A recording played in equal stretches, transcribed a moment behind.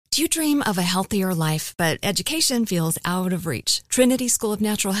Do you dream of a healthier life, but education feels out of reach? Trinity School of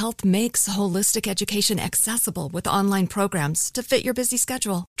Natural Health makes holistic education accessible with online programs to fit your busy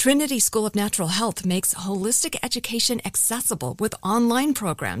schedule. Trinity School of Natural Health makes holistic education accessible with online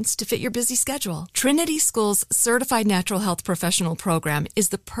programs to fit your busy schedule. Trinity School's Certified Natural Health Professional Program is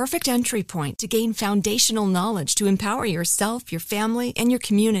the perfect entry point to gain foundational knowledge to empower yourself, your family, and your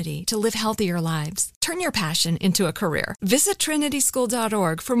community to live healthier lives. Turn your passion into a career. Visit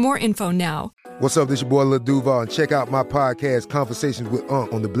trinityschool.org for more info now. What's up, this your boy Lil Duval, and check out my podcast, Conversations with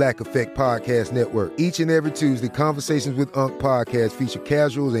Unc, on the Black Effect Podcast Network. Each and every Tuesday, Conversations with Unc podcast feature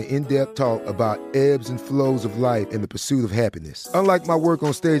casuals and in-depth talk about ebbs and flows of life and the pursuit of happiness. Unlike my work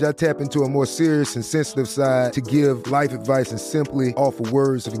on stage, I tap into a more serious and sensitive side to give life advice and simply offer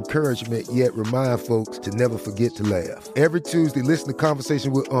words of encouragement, yet remind folks to never forget to laugh. Every Tuesday, listen to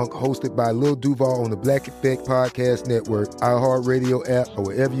Conversation with Unc, hosted by Lil Duval on the Black Effect Podcast Network, iHeartRadio app, or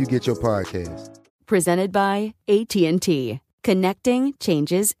wherever you get your podcasts. Presented by AT&T. Connecting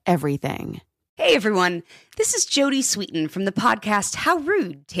changes everything. Hey everyone, this is Jody Sweeten from the podcast How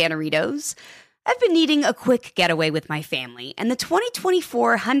Rude, Tanneritos. I've been needing a quick getaway with my family, and the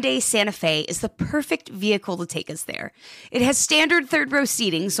 2024 Hyundai Santa Fe is the perfect vehicle to take us there. It has standard third-row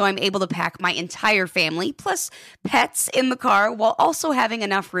seating, so I'm able to pack my entire family, plus pets, in the car, while also having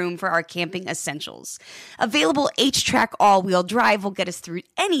enough room for our camping essentials. Available H-Track all-wheel drive will get us through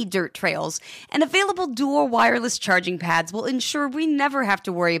any dirt trails, and available dual wireless charging pads will ensure we never have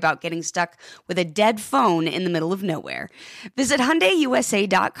to worry about getting stuck with a dead phone in the middle of nowhere. Visit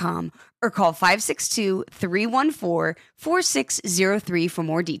HyundaiUSA.com or call 562-314-4603 for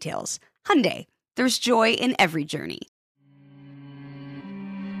more details. Hyundai, there's joy in every journey.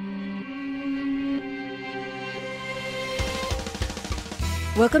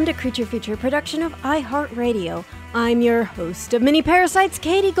 Welcome to Creature Feature, production of iHeartRadio. I'm your host of Mini Parasites,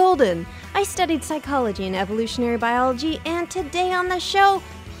 Katie Golden. I studied psychology and evolutionary biology, and today on the show,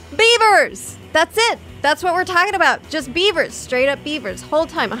 beavers! That's it! That's what we're talking about. Just beavers. Straight up beavers. Whole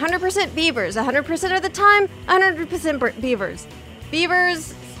time. 100% beavers. 100% of the time, 100% beavers.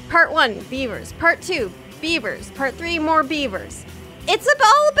 Beavers, part 1, beavers. Part 2, beavers. Part 3, more beavers. It's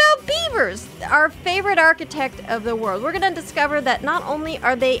all about beavers, our favorite architect of the world. We're going to discover that not only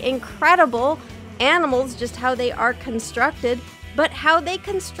are they incredible animals, just how they are constructed, but how they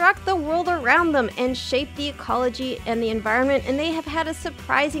construct the world around them and shape the ecology and the environment, and they have had a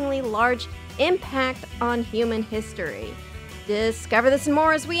surprisingly large impact on human history. Discover this and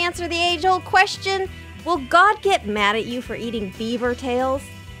more as we answer the age-old question, will God get mad at you for eating beaver tails?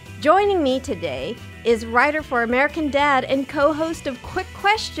 Joining me today is writer for American Dad and co-host of Quick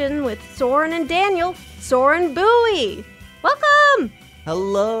Question with Soren and Daniel, Soren Bowie. Welcome!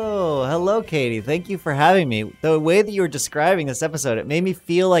 Hello, Katie. Thank you for having me. The way that you were describing this episode, it made me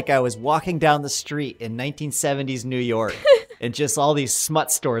feel like I was walking down the street in 1970s New York and just all these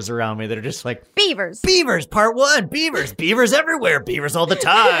smut stores around me that are just like, Beavers, part 1, beavers everywhere, beavers all the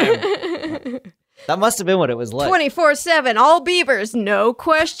time. That must have been what it was like. 24/7, all beavers, no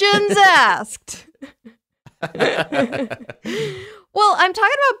questions asked. Well, I'm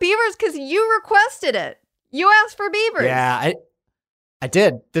talking about beavers because you requested it. You asked for beavers. Yeah, I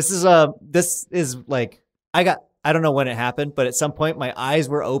did. This is like, I don't know when it happened, but at some point my eyes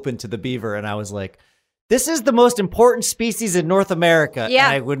were open to the beaver and I was like, this is the most important species in North America.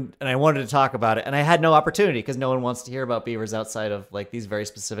 Yeah. And I wanted to talk about it. And I had no opportunity because no one wants to hear about beavers outside of like these very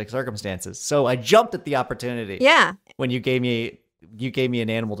specific circumstances. So I jumped at the opportunity. Yeah. When you gave me an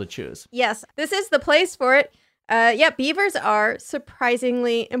animal to choose. Yes, this is the place for it. Beavers are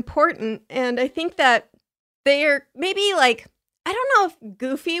surprisingly important. And I think that they're maybe like, I don't know if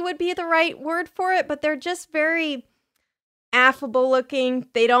goofy would be the right word for it, but they're just very affable looking.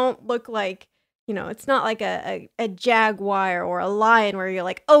 They don't look like, it's not like a jaguar or a lion where you're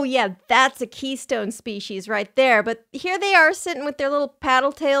like, oh yeah, that's a keystone species right there. But here they are sitting with their little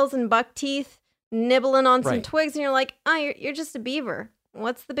paddle tails and buck teeth, nibbling on some twigs, and you're like, oh, you're just a beaver.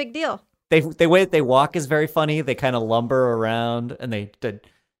 What's the big deal? The way that they walk is very funny. They kind of lumber around, and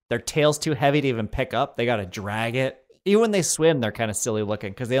their tail's too heavy to even pick up. They got to drag it. Even when they swim, they're kind of silly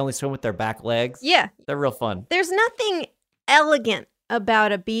looking because they only swim with their back legs. Yeah. They're real fun. There's nothing elegant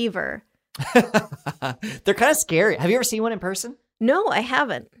about a beaver. They're kind of scary. Have you ever seen one in person? No, I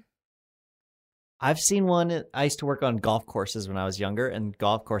haven't. I've seen one. I used to work on golf courses when I was younger, and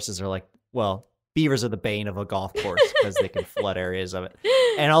golf courses are like, well, beavers are the bane of a golf course because they can flood areas of it.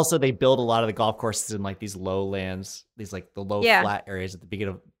 And also they build a lot of the golf courses in like these lowlands, these like the low flat areas at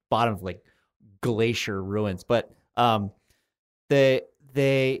the bottom of like glacier ruins. But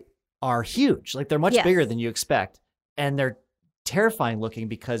they are huge. Like they're much bigger than you expect. And their terrifying looking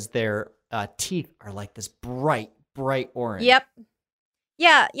because their teeth are like this bright orange. Yep.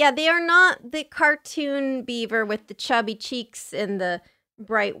 Yeah, they are not the cartoon beaver with the chubby cheeks and the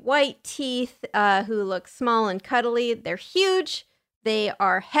bright white teeth who look small and cuddly. They're huge, they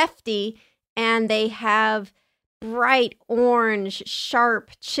are hefty, and they have bright orange,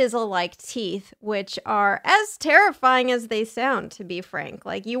 sharp, chisel-like teeth, which are as terrifying as they sound, to be frank.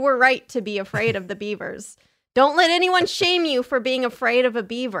 Like, you were right to be afraid of the beavers. Don't let anyone shame you for being afraid of a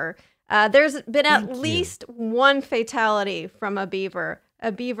beaver. There's been at least one fatality from a beaver.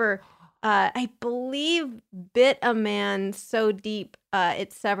 A beaver, I believe, bit a man so deep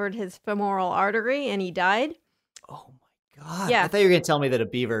it severed his femoral artery and he died. Oh my God. Yeah. I thought you were going to tell me that a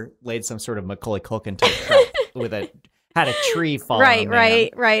beaver laid some sort of Macaulay Culkin type trap had a tree fall on a man.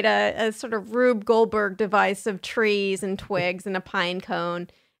 Right. A sort of Rube Goldberg device of trees and twigs and a pine cone,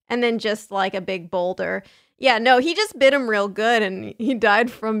 and then just like a big boulder. Yeah, no, he just bit him real good, and he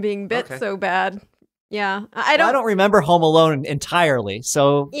died from being bit so bad. Yeah, I don't remember Home Alone entirely,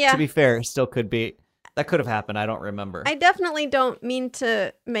 so Yeah. to be fair, it still could be. That could have happened. I don't remember. I definitely don't mean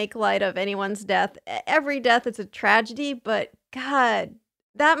to make light of anyone's death. Every death is a tragedy, but God,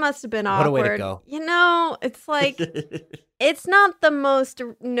 that must have been awkward. What a way to go. You know, it's like, it's not the most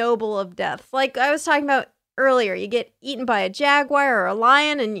noble of deaths. Like I was talking about earlier, you get eaten by a jaguar or a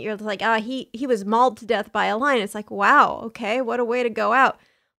lion, and you're like, he was mauled to death by a lion. It's like, wow, okay, what a way to go out.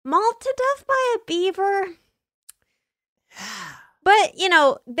 Mauled to death by a beaver? But, you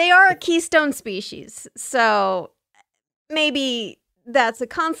know, they are a keystone species, so maybe that's a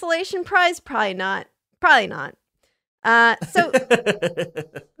consolation prize? Probably not. So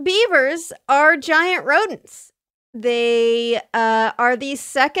beavers are giant rodents. They are the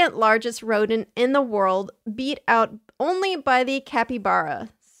second largest rodent in the world, beat out only by the capybara.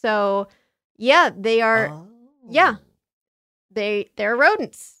 So, yeah, they are, they're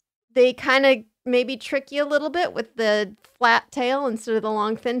rodents. They kind of maybe trick you a little bit with the flat tail instead of the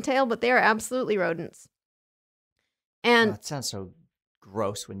long, thin tail, but they are absolutely rodents. And it sounds so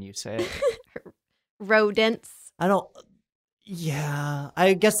gross when you say it. Rodents. I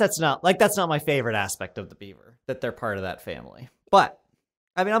guess that's not my favorite aspect of the beaver, that they're part of that family. But,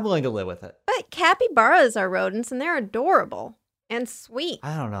 I mean, I'm willing to live with it. But capybaras are rodents, and they're adorable and sweet.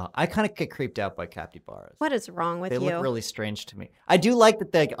 I don't know. I kind of get creeped out by capybaras. What is wrong with you? They look really strange to me. I do like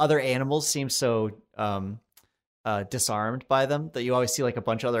that the other animals seem so disarmed by them, that you always see like a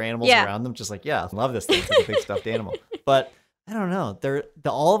bunch of other animals around them, just like, I love this thing. It's like a big stuffed animal. But I don't know.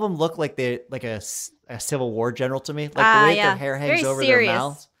 All of them look like they're like a Civil War general to me. Like the way their hair hangs very over serious. their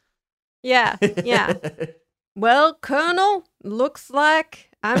mouths. Yeah. Well, Colonel, looks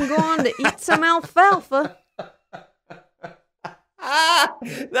like I'm going to eat some alfalfa.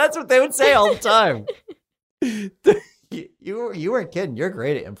 That's what they would say all the time. You weren't kidding. You're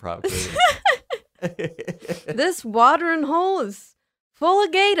great at improv. This watering hole is full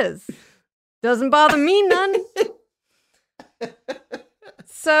of gators. Doesn't bother me none.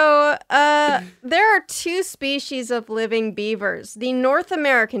 So, there are two species of living beavers, the North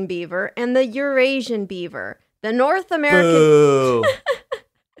American beaver and the Eurasian beaver. The North American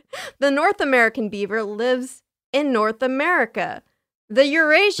beaver lives in North America. The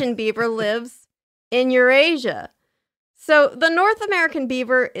Eurasian beaver lives in Eurasia. So the North American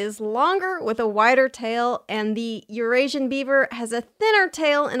beaver is longer with a wider tail, and the Eurasian beaver has a thinner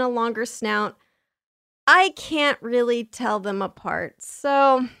tail and a longer snout. I can't really tell them apart,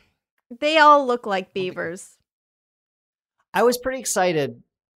 so they all look like beavers. I was pretty excited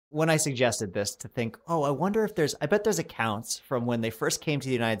when I suggested this to think, I bet there's accounts from when they first came to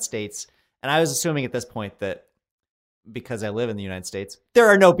the United States, and I was assuming at this point that because I live in the United States, there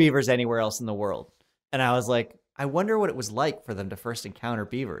are no beavers anywhere else in the world. And I was like, I wonder what it was like for them to first encounter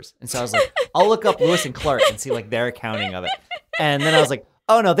beavers. And so I was like, I'll look up Lewis and Clark and see like their accounting of it. And then I was like,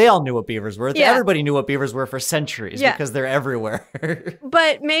 oh no, they all knew what beavers were. Yeah. Everybody knew what beavers were for centuries because they're everywhere.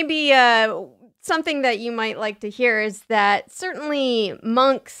 But maybe something that you might like to hear is that certainly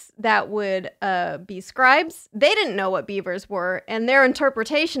monks that would be scribes, they didn't know what beavers were, and their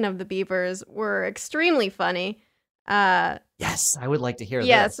interpretation of the beavers were extremely funny. Yes, I would like to hear this.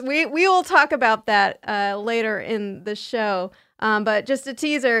 Yes, we will talk about that later in the show. But just a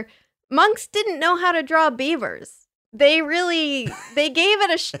teaser, monks didn't know how to draw beavers. They gave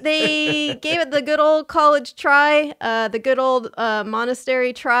it the good old college try, the good old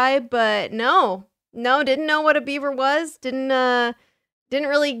monastery try, but no, didn't know what a beaver was. Didn't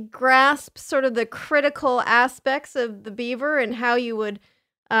really grasp sort of the critical aspects of the beaver and how you would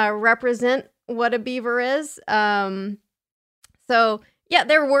represent what a beaver is. So yeah,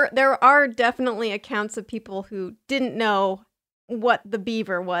 there are definitely accounts of people who didn't know what the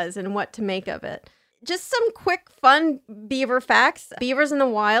beaver was and what to make of it. Just some quick, fun beaver facts. Beavers in the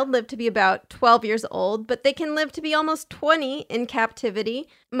wild live to be about 12 years old, but they can live to be almost 20 in captivity.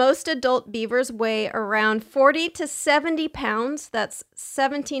 Most adult beavers weigh around 40 to 70 pounds. That's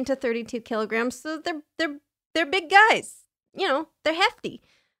 17 to 32 kilograms. So they're big guys. You know, they're hefty.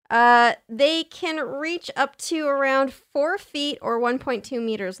 They can reach up to around 4 feet or 1.2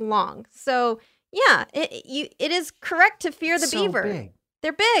 meters long. So yeah, it is correct to fear the beaver. Big.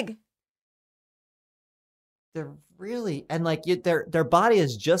 They're big. They're really, and like their body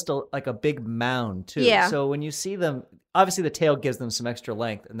is just like a big mound too. Yeah. So when you see them, obviously the tail gives them some extra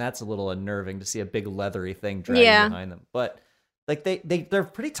length, and that's a little unnerving to see a big leathery thing dragging behind them. But like they're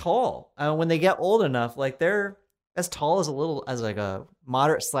pretty tall. When they get old enough, like they're as tall as like a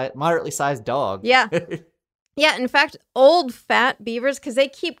moderately sized dog. Yeah. Yeah, in fact, old fat beavers, because they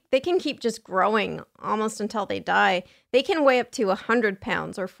can keep just growing almost until they die. They can weigh up to 100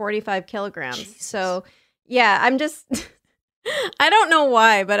 pounds or 45 kilograms. Jesus. So, yeah, I'm just, I don't know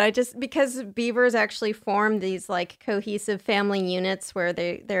why, but because beavers actually form these like cohesive family units where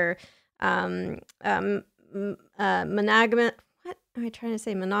they're monogamous. What am I trying to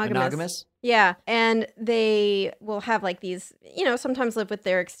say? Monogamous. Yeah, and they will have like these, sometimes live with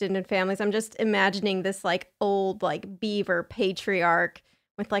their extended families. I'm just imagining this like old like beaver patriarch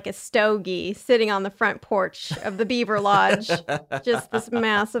with like a stogie sitting on the front porch of the beaver lodge. Just this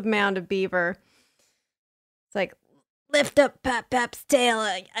massive mound of beaver. It's like, lift up Pap's tail.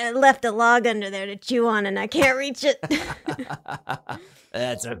 I left a log under there to chew on and I can't reach it.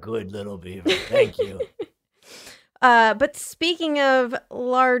 That's a good little beaver. Thank you. But speaking of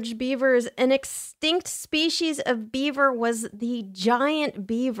large beavers, an extinct species of beaver was the giant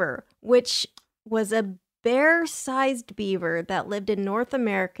beaver, which was a bear-sized beaver that lived in North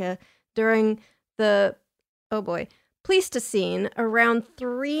America during the, Pleistocene around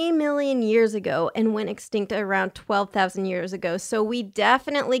 3 million years ago and went extinct around 12,000 years ago. So we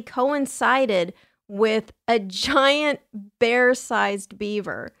definitely coincided with a giant bear-sized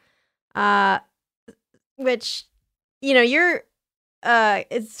beaver, which...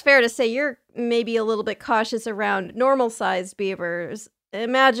 it's fair to say you're maybe a little bit cautious around normal-sized beavers.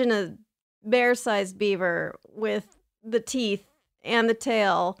 Imagine a bear-sized beaver with the teeth and the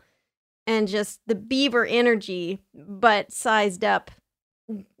tail and just the beaver energy, but sized up,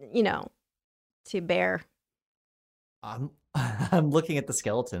 to bear. I'm looking at the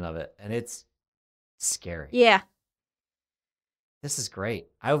skeleton of it, and it's scary. Yeah. This is great.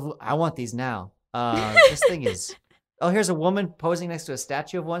 I want these now. This thing is... Oh, here's a woman posing next to a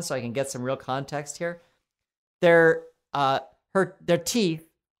statue of one, so I can get some real context here. Their teeth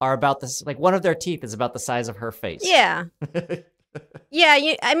are about this. Like one of their teeth is about the size of her face. Yeah, yeah.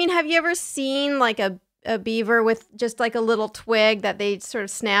 Have you ever seen like a beaver with just like a little twig that they sort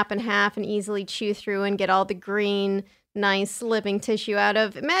of snap in half and easily chew through and get all the green, nice living tissue out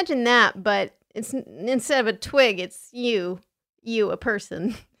of? Imagine that, but it's instead of a twig, it's you, a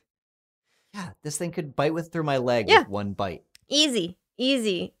person. Yeah, this thing could bite through my leg with one bite. Easy.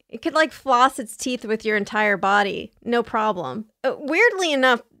 It could like floss its teeth with your entire body. No problem. Weirdly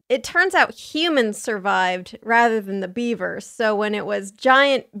enough, it turns out humans survived rather than the beavers. So when it was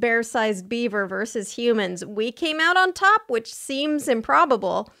giant bear-sized beaver versus humans, we came out on top, which seems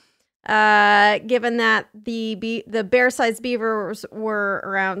improbable, given that the bear-sized beavers were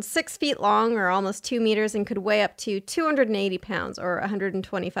around 6 feet long or almost 2 meters and could weigh up to 280 pounds or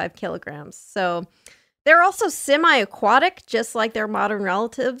 125 kilograms. So they're also semi-aquatic, just like their modern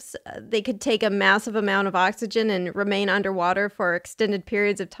relatives. They could take a massive amount of oxygen and remain underwater for extended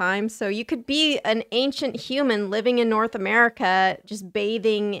periods of time. So you could be an ancient human living in North America, just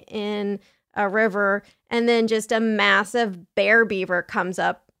bathing in a river, and then just a massive bear beaver comes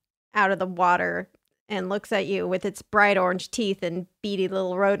up out of the water and looks at you with its bright orange teeth and beady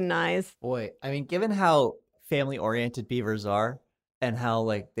little rodent eyes. Boy, I mean, given how family-oriented beavers are and how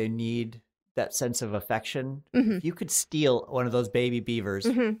like they need that sense of affection, if you could steal one of those baby beavers,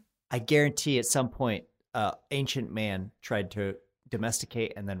 I guarantee at some point ancient man tried to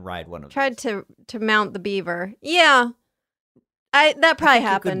domesticate and then ride one of them. Tried to mount the beaver. Yeah. That probably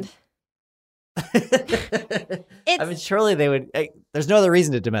happened. I mean, surely they would. There's no other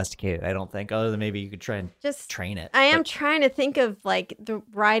reason to domesticate it, I don't think, other than maybe you could try and just train it. I am trying to think of like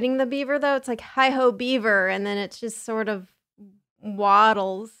riding the beaver, though. It's like hi ho beaver, and then it's just sort of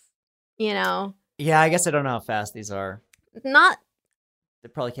waddles, Yeah, I guess I don't know how fast these are. They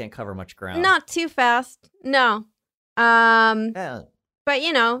probably can't cover much ground. Not too fast, no. Yeah. But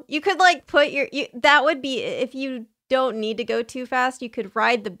you could like put that would be if you don't need to go too fast, you could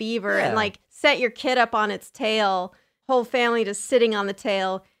ride the beaver and like set your kid up on its tail whole family just sitting on the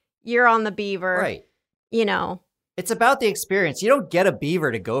tail. You're on the beaver. Right. You know. It's about the experience. You don't get a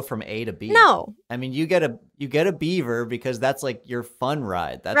beaver to go from A to B. No. I mean, you get a beaver because that's like your fun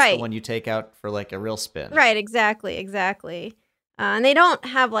ride. That's right. the one you take out for like a real spin. Right, exactly. And they don't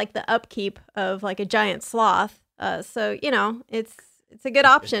have like the upkeep of like a giant sloth. So, you know, it's a good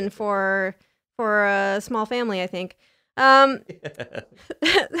option for a small family, I think. Can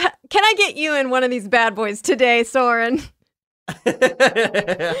I get you in one of these bad boys today, Soren?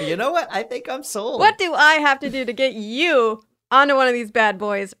 You know what? I think I'm sold. What do I have to do to get you onto one of these bad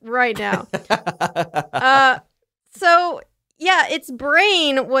boys right now? So, yeah, its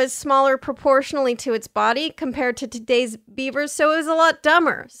brain was smaller proportionally to its body compared to today's beavers, so it was a lot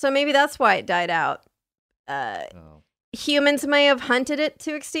dumber. So maybe that's why it died out. Humans may have hunted it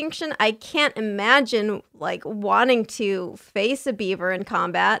to extinction. I can't imagine like wanting to face a beaver in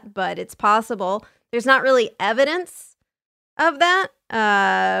combat, but it's possible. There's not really evidence of that.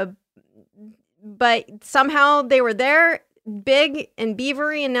 But somehow they were there, big and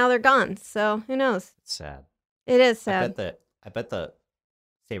beavery, and now they're gone. So who knows? It's sad. It is sad. I bet the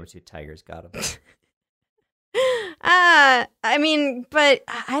saber-toothed tigers got them. I mean, but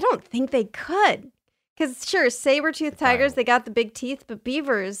I don't think they could. Because sure, saber-toothed tigers, they got the big teeth, but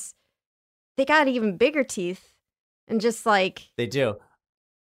beavers, they got even bigger teeth. And just like... They do.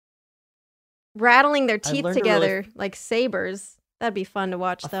 Rattling their teeth together like sabers. That'd be fun to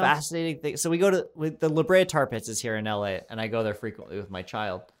watch, though. Fascinating thing. So we go to the La Brea Tar Pits is here in LA, and I go there frequently with my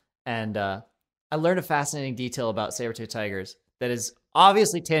child. And I learned a fascinating detail about saber-toothed tigers that is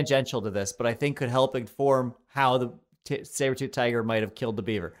obviously tangential to this, but I think could help inform how the saber-toothed tiger might have killed the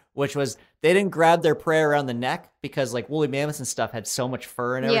beaver, which was they didn't grab their prey around the neck because like woolly mammoths and stuff had so much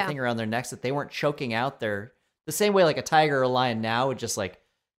fur and everything around their necks that they weren't choking out the same way like a tiger or a lion now would just like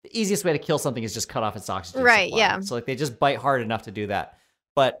the easiest way to kill something is just cut off its oxygen supply. So like they just bite hard enough to do that.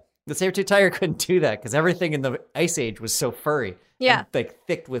 But the saber-toothed tiger couldn't do that because everything in the Ice Age was so furry. And, like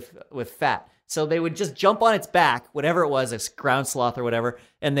thick with fat. So they would just jump on its back, whatever it was, a ground sloth or whatever,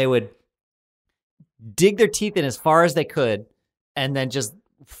 and they would dig their teeth in as far as they could and then just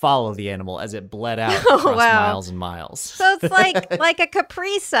follow the animal as it bled out across miles and miles. So it's like a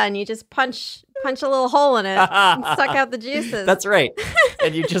Capri Sun. You just punch a little hole in it and suck out the juices. That's right.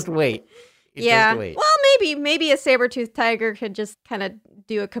 And you just wait. Just wait. Well, maybe a saber-toothed tiger could just kind of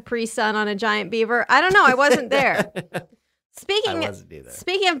do a Capri Sun on a giant beaver. I don't know. I wasn't there. Speaking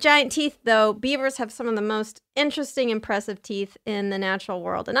of giant teeth, though, beavers have some of the most interesting, impressive teeth in the natural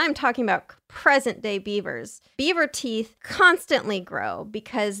world. And I'm talking about present-day beavers. Beaver teeth constantly grow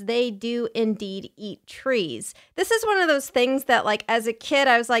because they do indeed eat trees. This is one of those things that, like, as a kid,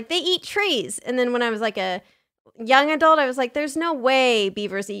 I was like, they eat trees. And then when I was like a young adult, I was like, there's no way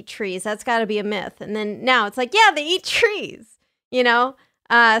beavers eat trees. That's got to be a myth. And then now it's like, yeah, they eat trees, you know?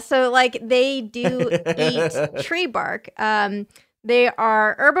 So like they do eat tree bark. They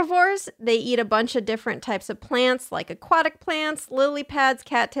are herbivores. They eat a bunch of different types of plants, like aquatic plants, lily pads,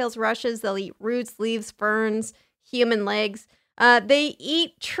 cattails, rushes. They'll eat roots, leaves, ferns, human legs. They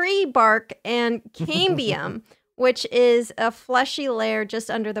eat tree bark and cambium, which is a fleshy layer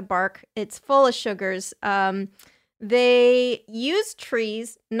just under the bark. It's full of sugars. They use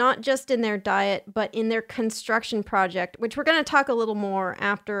trees not just in their diet, but in their construction project, which we're going to talk a little more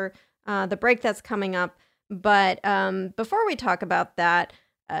after the break that's coming up. But before we talk about that,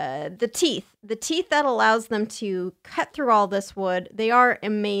 the teeth that allows them to cut through all this wood, they are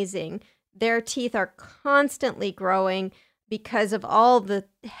amazing. Their teeth are constantly growing because of all the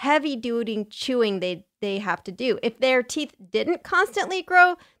heavy-duty chewing they have to do. If their teeth didn't constantly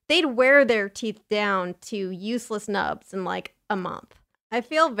grow, they'd wear their teeth down to useless nubs in like a month. I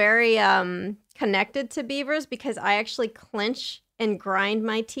feel very connected to beavers because I actually clench and grind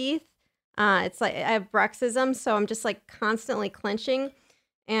my teeth. It's like I have bruxism, so I'm just like constantly clenching.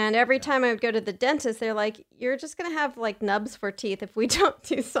 And every time I would go to the dentist, they're like, you're just going to have like nubs for teeth if we don't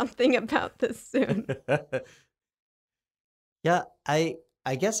do something about this soon. Yeah, I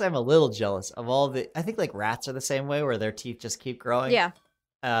guess I'm a little jealous of all I think like rats are the same way where their teeth just keep growing. Yeah.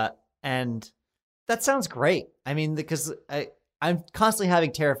 And that sounds great. I mean, because I'm constantly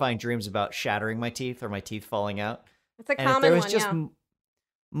having terrifying dreams about shattering my teeth or my teeth falling out. It's a common one, yeah. If there was just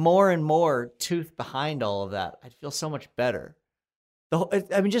more and more tooth behind all of that, I'd feel so much better.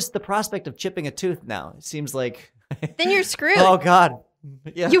 Just the prospect of chipping a tooth now, it seems like... Then you're screwed. Oh, God.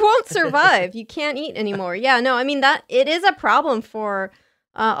 Yeah. You won't survive. You can't eat anymore. Yeah, no, I mean, that it is a problem for...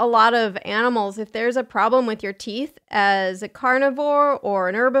 a lot of animals. If there's a problem with your teeth as a carnivore or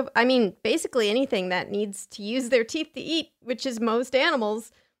an herbivore, I mean, basically anything that needs to use their teeth to eat, which is most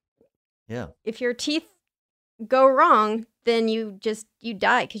animals. Yeah. If your teeth go wrong, then you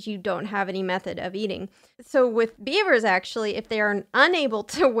die because you don't have any method of eating. So with beavers, actually, if they are unable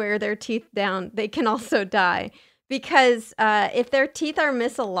to wear their teeth down, they can also die because if their teeth are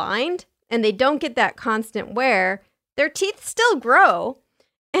misaligned and they don't get that constant wear, their teeth still grow.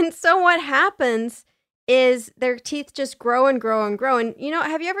 And so what happens is their teeth just grow and grow and grow. And,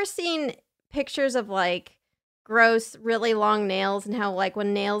 have you ever seen pictures of like gross, really long nails and how like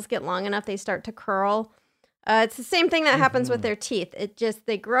when nails get long enough, they start to curl? It's the same thing that happens with their teeth.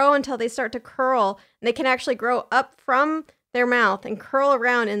 They grow until they start to curl, and they can actually grow up from their mouth and curl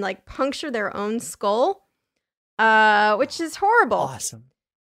around and like puncture their own skull, which is horrible. Awesome.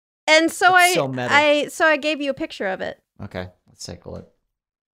 And so so I gave you a picture of it. Okay, let's take a look.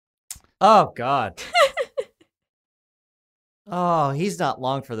 Oh God. Oh, he's not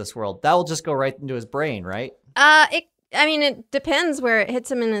long for this world. That will just go right into his brain, right? It depends where it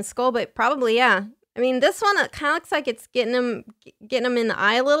hits him in his skull, but probably, yeah. I mean, this one, it kind of looks like it's getting him in the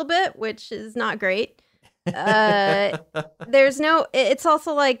eye a little bit, which is not great. It's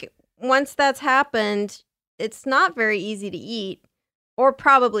also like, once that's happened, it's not very easy to eat or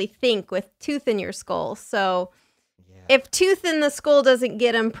probably think with tooth in your skull. So if tooth in the skull doesn't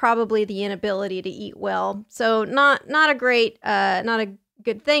get him, probably the inability to eat well. So not a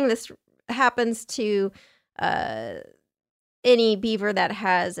good thing. This happens to any beaver that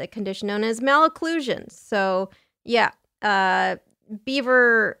has a condition known as malocclusion. So,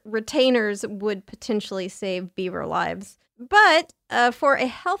 beaver retainers would potentially save beaver lives. But for a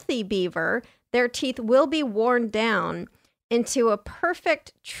healthy beaver, their teeth will be worn down into a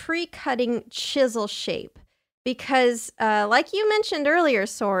perfect tree-cutting chisel shape. Because, like you mentioned earlier,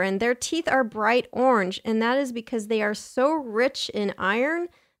 Soren, their teeth are bright orange, and that is because they are so rich in iron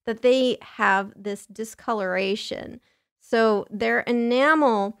that they have this discoloration. So their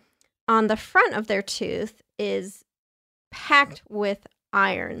enamel on the front of their tooth is packed with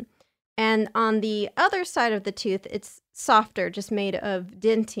iron. And on the other side of the tooth, it's softer, just made of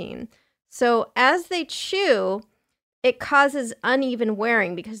dentine. So as they chew, it causes uneven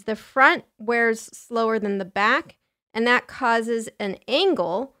wearing because the front wears slower than the back, and that causes an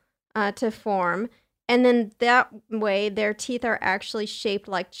angle to form. And then that way, their teeth are actually shaped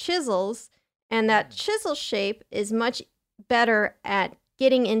like chisels, and that chisel shape is much better at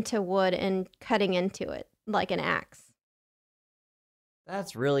getting into wood and cutting into it like an axe.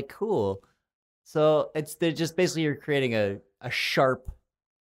 That's really cool. So they're just basically you're creating a sharp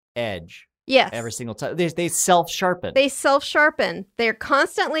edge. Yes. Every single time. They self-sharpen. They self-sharpen. They're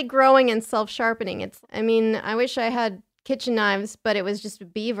constantly growing and self-sharpening. I wish I had kitchen knives, but it was just a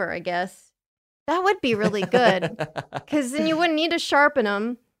beaver, I guess. That would be really good. Because then you wouldn't need to sharpen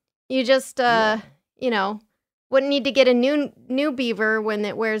them. You just, wouldn't need to get a new beaver when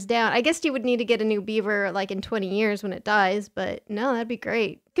it wears down. I guess you would need to get a new beaver like in 20 years when it dies, but no, that'd be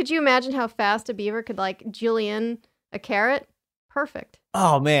great. Could you imagine how fast a beaver could like julienne a carrot? Perfect.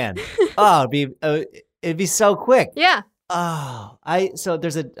 Oh man. It'd be so quick. Yeah. So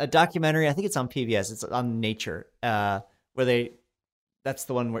there's a documentary, I think it's on PBS, it's on Nature, where that's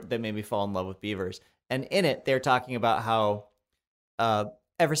the one that made me fall in love with beavers. And in it, they're talking about how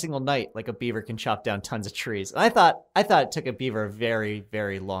every single night, like a beaver can chop down tons of trees. And I thought it took a beaver a very,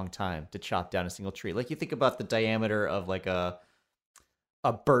 very long time to chop down a single tree. Like you think about the diameter of like a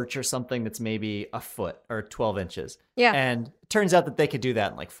birch or something that's maybe a foot or 12 inches. Yeah. And it turns out that they could do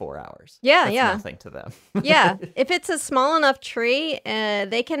that in like 4 hours. Yeah, That's yeah. nothing to them. Yeah. If it's a small enough tree,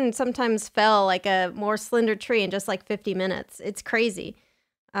 they can sometimes fell like a more slender tree in just like 50 minutes. It's crazy.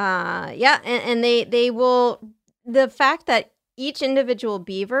 And they will, the fact that each individual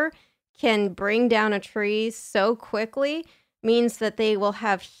beaver can bring down a tree so quickly means that they will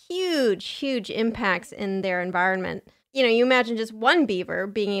have huge, huge impacts in their environment. You imagine just one beaver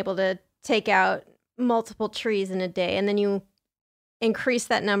being able to take out multiple trees in a day, and then you increase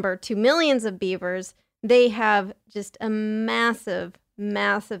that number to millions of beavers. They have just a massive,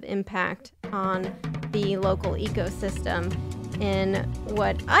 massive impact on the local ecosystem in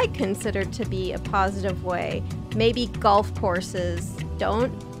what I consider to be a positive way. Maybe golf courses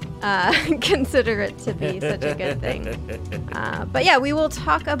don't consider it to be such a good thing. But yeah, we will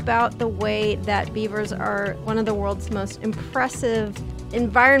talk about the way that beavers are one of the world's most impressive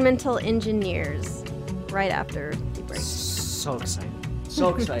environmental engineers right after the break. So excited.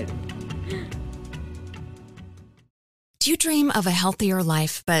 So excited. Do you dream of a healthier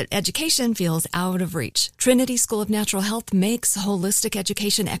life, but education feels out of reach? Trinity School of Natural Health makes holistic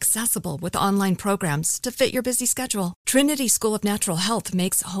education accessible with online programs to fit your busy schedule. Trinity School of Natural Health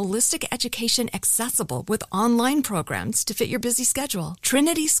makes holistic education accessible with online programs to fit your busy schedule.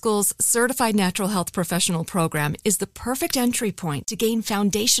 Trinity School's Certified Natural Health Professional Program is the perfect entry point to gain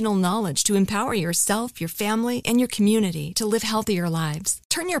foundational knowledge to empower yourself, your family, and your community to live healthier lives.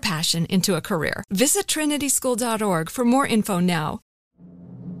 Turn your passion into a career. Visit trinityschool.org for more info now.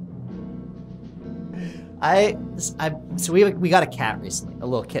 So we got a cat recently, a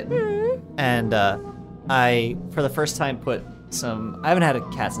little kitten, and I for the first time put I haven't had a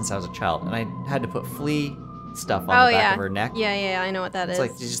cat since I was a child, and I had to put flea stuff on the back of her neck. Yeah, I know what that is. It's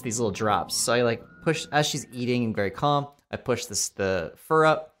like just these little drops. So I push as she's eating and very calm. I push the fur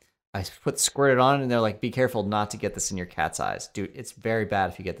up. I squirt it on, and they're like, "Be careful not to get this in your cat's eyes, dude. It's very bad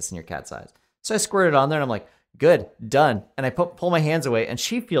if you get this in your cat's eyes." So I squirt it on there, and I'm like, "Good, done." And I pull my hands away, and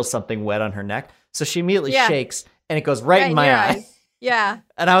she feels something wet on her neck, so she immediately shakes, and it goes right in my eye. Yeah.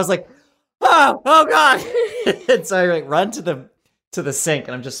 And I was like, "Oh God!" And so I run to the sink,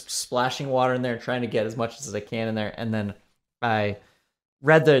 and I'm just splashing water in there, trying to get as much as I can in there. And then I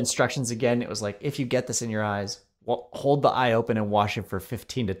read the instructions again. It was like, if you get this in your eyes, hold the eye open and wash it for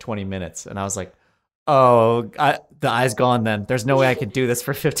 15 to 20 minutes. And I was like, oh, the eye's gone then. There's no way I could do this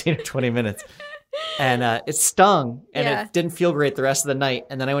for 15 or 20 minutes. And it stung, and it didn't feel great the rest of the night.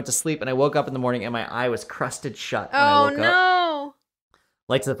 And then I went to sleep, and I woke up in the morning, and my eye was crusted shut when I woke up.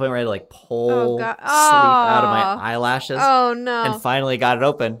 Like to the point where I had to pull sleep out of my eyelashes. Oh, no. And finally got it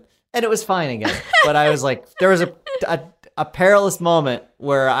open, and it was fine again. But I was like, there was a perilous moment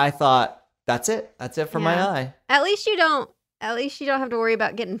where I thought, that's it for my eye. At least you don't have to worry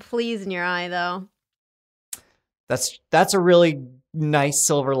about getting fleas in your eye, though. That's a really nice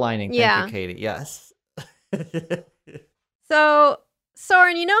silver lining. Thank you, Katie. Yes. So,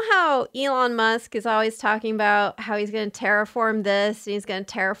 Soren, you know how Elon Musk is always talking about how he's going to terraform this and he's going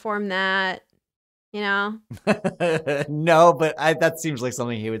to terraform that, you know? No, but that seems like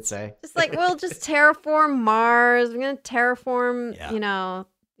something he would say. Just like, we'll just terraform Mars. We're going to terraform,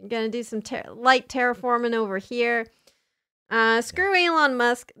 I'm going to do some light terraforming over here. Screw Elon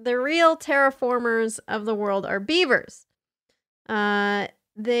Musk. The real terraformers of the world are beavers.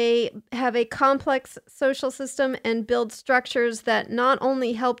 They have a complex social system and build structures that not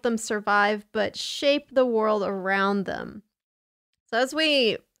only help them survive, but shape the world around them. So as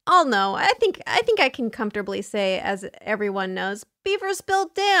we all know, I think I can comfortably say, as everyone knows, beavers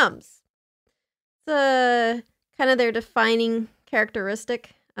build dams. It's kind of their defining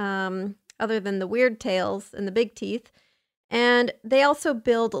characteristic, other than the weird tails and the big teeth. And they also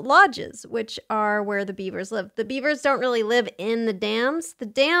build lodges, which are where the beavers live. The beavers don't really live in the dams. The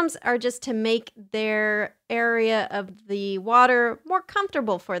dams are just to make their area of the water more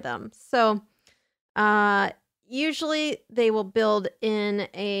comfortable for them. So usually they will build in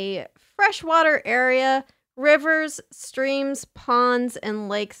a freshwater area. Rivers, streams, ponds, and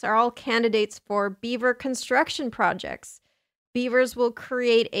lakes are all candidates for beaver construction projects. Beavers will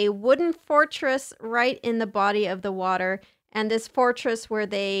create a wooden fortress right in the body of the water. And this fortress where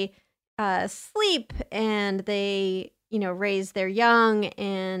they sleep and they, raise their young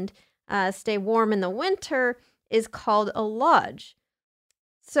and stay warm in the winter is called a lodge.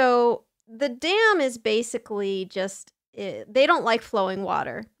 So the dam is basically just, they don't like flowing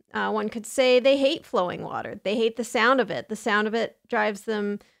water. One could say they hate flowing water. They hate the sound of it. The sound of it drives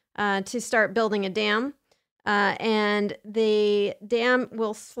them to start building a dam. And the dam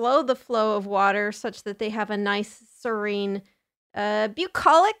will slow the flow of water such that they have a nice, serene,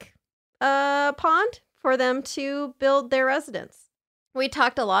 bucolic pond for them to build their residence. We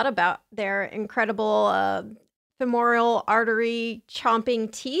talked a lot about their incredible femoral artery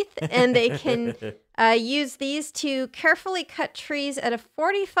chomping teeth, and they can use these to carefully cut trees at a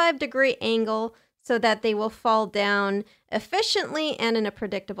 45-degree angle so that they will fall down efficiently and in a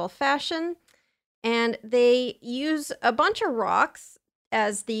predictable fashion. And they use a bunch of rocks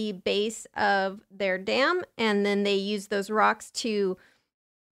as the base of their dam, and then they use those rocks to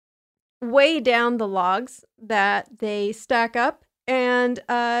weigh down the logs that they stack up, and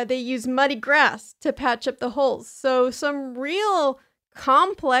they use muddy grass to patch up the holes. So some real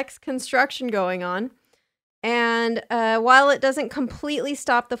complex construction going on. And while it doesn't completely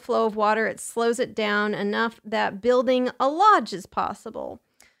stop the flow of water, it slows it down enough that building a lodge is possible.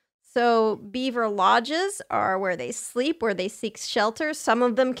 So beaver lodges are where they sleep, where they seek shelter. Some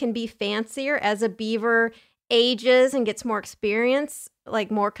of them can be fancier as a beaver ages and gets more experience, like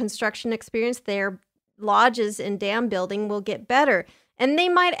more construction experience. Their lodges in dam building will get better. And they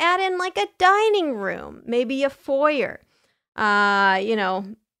might add in like a dining room, maybe a foyer.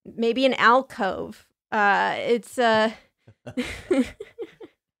 maybe an alcove. So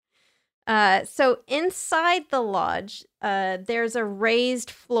inside the lodge, there's a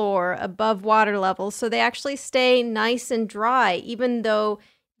raised floor above water level, so they actually stay nice and dry, even though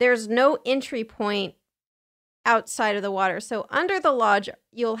there's no entry point outside of the water. So under the lodge,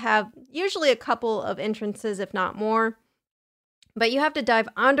 you'll have usually a couple of entrances, if not more, but you have to dive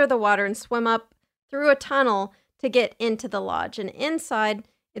under the water and swim up through a tunnel to get into the lodge. And inside,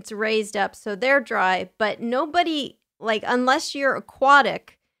 it's raised up, so they're dry, but nobody, unless you're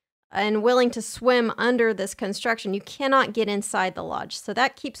aquatic and willing to swim under this construction, you cannot get inside the lodge. So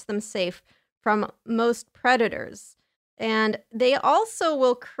that keeps them safe from most predators. And they also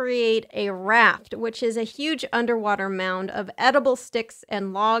will create a raft, which is a huge underwater mound of edible sticks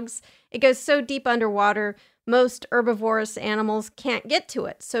and logs. It goes so deep underwater, most herbivorous animals can't get to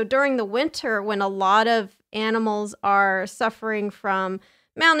it. So during the winter, when a lot of animals are suffering from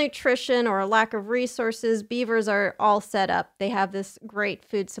malnutrition or a lack of resources, beavers are all set up. They have this great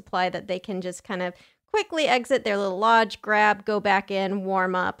food supply that they can just kind of quickly exit their little lodge, grab, go back in,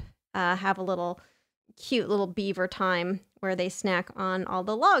 warm up, have a little cute little beaver time where they snack on all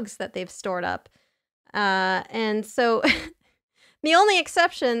the logs that they've stored up. And so the only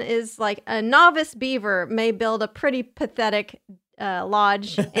exception is a novice beaver may build a pretty pathetic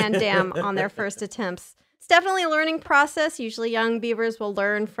lodge and dam on their first attempts. It's definitely a learning process. Usually young beavers will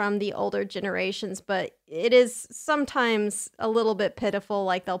learn from the older generations, but it is sometimes a little bit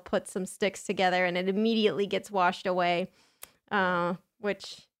pitiful. They'll put some sticks together and it immediately gets washed away,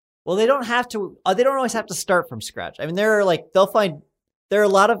 which... Well, they don't have to. They don't always have to start from scratch. I mean, there are a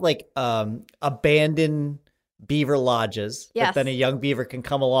lot of abandoned beaver lodges that then a young beaver can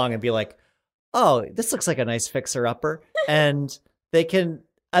come along and be like, "Oh, this looks like a nice fixer-upper," and they can.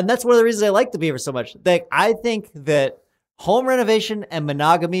 And that's one of the reasons I like the beaver so much. I think that home renovation and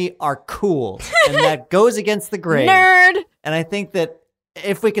monogamy are cool, and that goes against the grain. Nerd. And I think that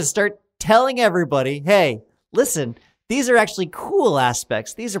if we can start telling everybody, "Hey, listen." These are actually cool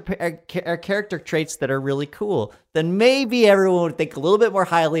aspects. These are character traits that are really cool. Then maybe everyone would think a little bit more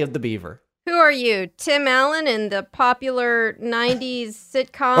highly of the beaver. Who are you, Tim Allen in the popular 90s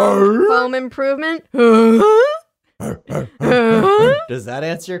sitcom Home Improvement? Does that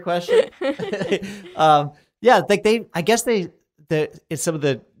answer your question? Yeah, I guess it's some of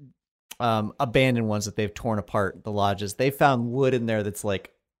the abandoned ones that they've torn apart, the lodges. They found wood in there that's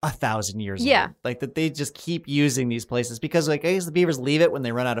 1,000 years old. That they just keep using these places because I guess the beavers leave it when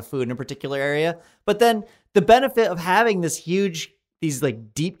they run out of food in a particular area. But then the benefit of having these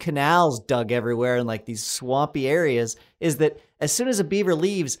deep canals dug everywhere in these swampy areas is that as soon as a beaver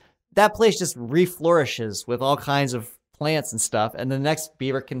leaves, that place just reflourishes with all kinds of plants and stuff. And the next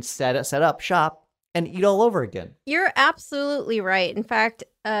beaver can set up shop and eat all over again. You're absolutely right. In fact,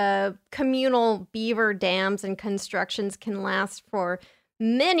 communal beaver dams and constructions can last for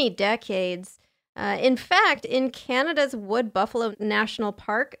many decades. In fact, in Canada's Wood Buffalo National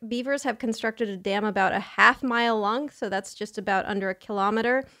Park, beavers have constructed a dam about a half-mile long, so that's just about under a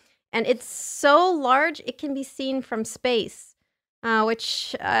kilometer. And it's so large, it can be seen from space,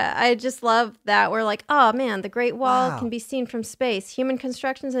 which I just love that. We're oh man, the Great Wall can be seen from space. Human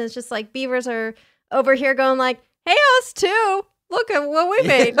constructions, and it's just beavers are over here going hey, us too. Look at what we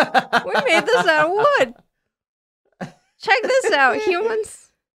made. We made this out of wood. Check this out,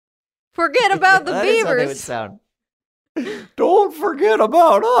 humans. Forget about the beavers. Is how they would sound. Don't forget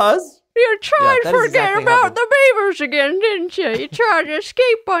about us. You tried to forget about the beavers again, didn't you? You tried to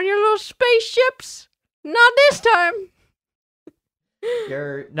escape on your little spaceships. Not this time.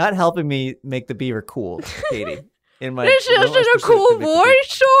 You're not helping me make the beaver cool, Katie. This isn't a cool voice,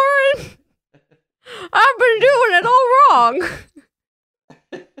 Soren. I've been doing it all wrong.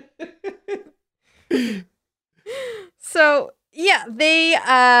 So, yeah, they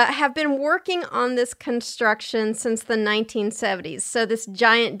have been working on this construction since the 1970s. So this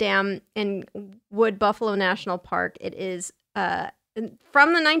giant dam in Wood Buffalo National Park, it is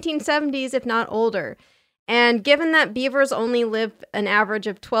from the 1970s, if not older. And given that beavers only live an average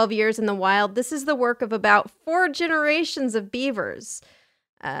of 12 years in the wild, this is the work of about 4 generations of beavers.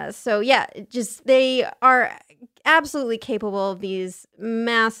 So yeah, they are absolutely capable of these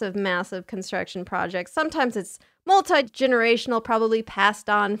massive, massive construction projects. Sometimes it's multi-generational, probably passed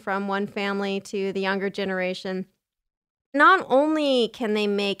on from one family to the younger generation. Not only can they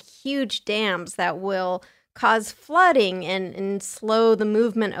make huge dams that will cause flooding and slow the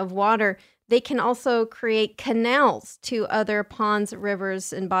movement of water, they can also create canals to other ponds,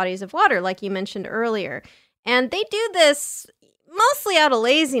 rivers, and bodies of water, like you mentioned earlier. And they do this mostly out of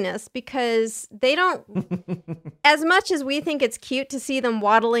laziness because they don't, as much as we think it's cute to see them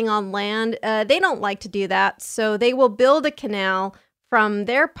waddling on land, they don't like to do that. So they will build a canal from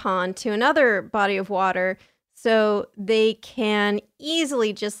their pond to another body of water so they can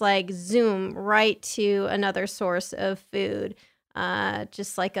easily just like zoom right to another source of food.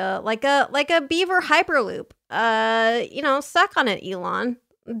 Just like a beaver hyperloop. Suck on it, Elon.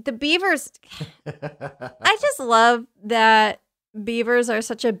 The beavers, I just love that beavers are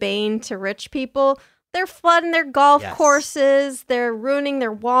such a bane to rich people. They're flooding their golf courses. They're ruining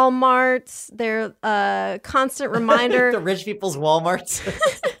their Walmarts. They're constant reminder. The rich people's Walmarts.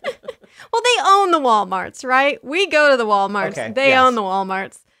 Well, they own the Walmarts, right? We go to the Walmarts. Okay, They own the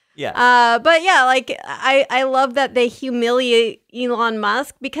Walmarts. Yeah. But yeah, like I love that they humiliate Elon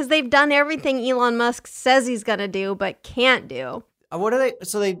Musk because they've done everything Elon Musk says he's gonna do but can't do. What are they?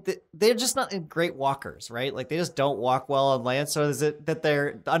 So they're just not great walkers, right? Like they just don't walk well on land. So is it that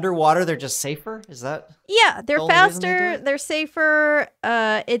they're underwater? They're just safer? Is that? Yeah, they're the only reason they do faster. it? They're safer.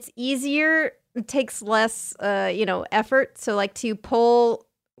 It's easier. It takes less, effort. So like to pull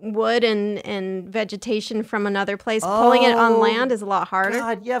wood and vegetation from another place, pulling it on land is a lot harder.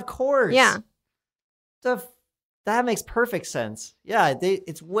 God, yeah, of course. Yeah. That makes perfect sense. Yeah,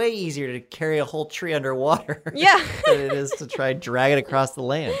 it's way easier to carry a whole tree underwater Yeah. than it is to try and drag it across the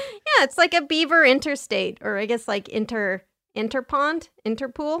land. Yeah, it's like a beaver interstate, or I guess like interpond,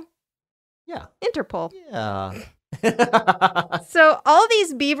 interpool, Yeah. interpol. Yeah. So all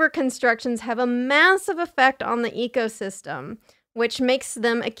these beaver constructions have a massive effect on the ecosystem, which makes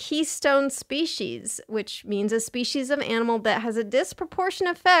them a keystone species, which means a species of animal that has a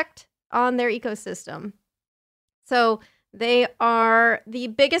disproportionate effect on their ecosystem. So they are the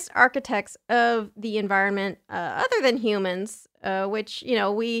biggest architects of the environment, other than humans, which,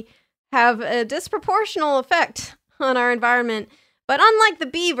 we have a disproportional effect on our environment. But unlike the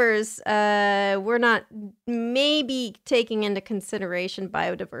beavers, we're not maybe taking into consideration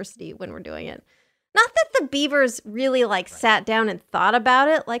biodiversity when we're doing it. Not that the beavers really sat down and thought about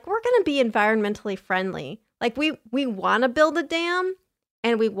it. Like, we're going to be environmentally friendly. Like, we want to build a dam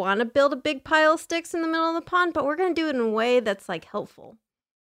and we want to build a big pile of sticks in the middle of the pond, but we're going to do it in a way that's helpful.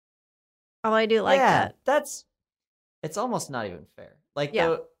 Oh, I do like that. It's almost not even fair.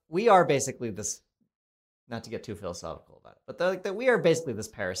 Yeah. We are basically this, not to get too philosophical about it, but we are basically this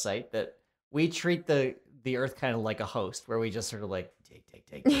parasite that we treat the earth kind of like a host where we just sort of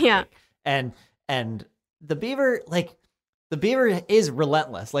take. Yeah. And the beaver, is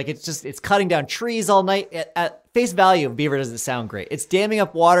relentless. It's cutting down trees all night. At face value, beaver doesn't sound great. It's damming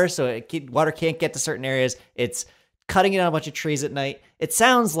up water so water can't get to certain areas. It's cutting down a bunch of trees at night. It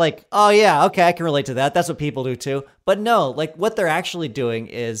sounds like, oh yeah, okay, I can relate to that. That's what people do too. But no, what they're actually doing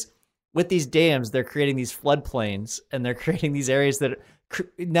is with these dams, they're creating these floodplains and they're creating these areas that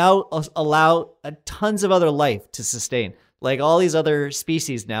now allow tons of other life to sustain. All these other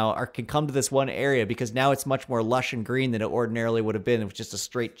species now can come to this one area because now it's much more lush and green than it ordinarily would have been if just a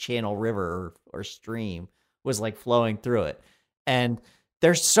straight channel river or stream was flowing through it. And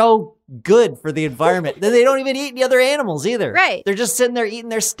they're so good for the environment. Then they don't even eat any other animals either. Right. They're just sitting there eating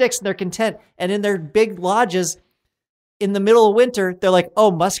their sticks and they're content. And in their big lodges in the middle of winter, they're like, oh,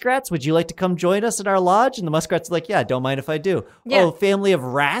 muskrats, would you like to come join us in our lodge? And the muskrats are like, yeah, don't mind if I do. Yeah. Oh, family of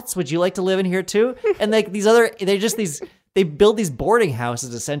rats, would you like to live in here too? And they build these boarding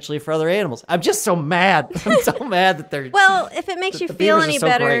houses essentially for other animals. I'm just so mad. I'm so mad that they're... Well, if it makes you the feel beavers are any so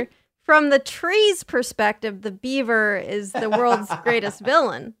better, great. from the tree's perspective, the beaver is the world's greatest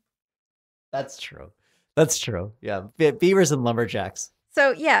villain. That's true. Yeah, beavers and lumberjacks.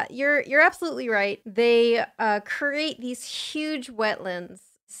 So yeah, you're absolutely right. They create these huge wetlands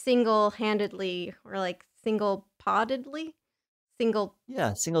single-handedly, or single-poddedly,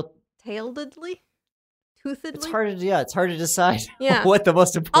 single-tailedly. Toothedly? It's hard to decide Yeah. what the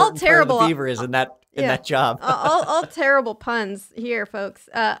most important part of the terrible. beaver is in that job. all terrible puns here, folks.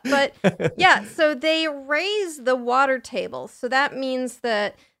 But yeah, so they raise the water table. So that means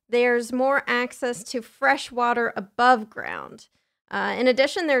that there's more access to fresh water above ground. In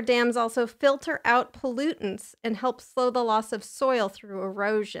addition, their dams also filter out pollutants and help slow the loss of soil through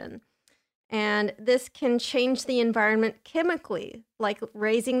erosion. And this can change the environment chemically, like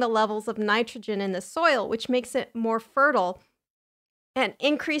raising the levels of nitrogen in the soil, which makes it more fertile and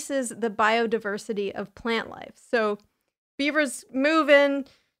increases the biodiversity of plant life. So beavers move in,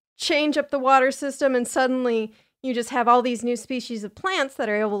 change up the water system, and suddenly you just have all these new species of plants that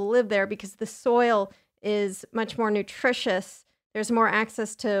are able to live there because the soil is much more nutritious. There's more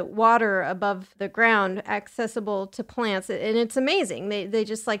access to water above the ground, accessible to plants, and it's amazing. They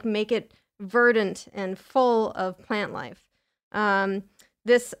just make it verdant and full of plant life.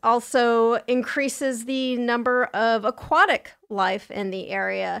 This also increases the number of aquatic life in the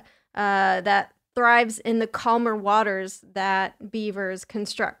area that thrives in the calmer waters that beavers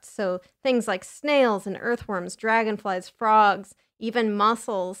construct. So things like snails and earthworms, dragonflies, frogs, even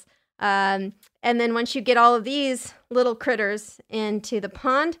mussels. And then once you get all of these little critters into the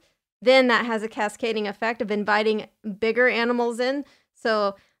pond, then that has a cascading effect of inviting bigger animals in.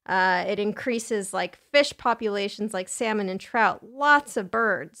 So it increases like fish populations like salmon and trout, lots of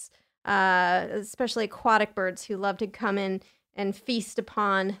birds, especially aquatic birds who love to come in and feast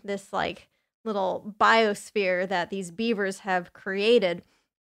upon this like little biosphere that these beavers have created.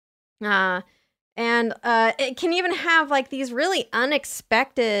 And it can even have like these really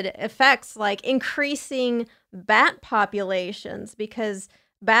unexpected effects, like increasing bat populations, because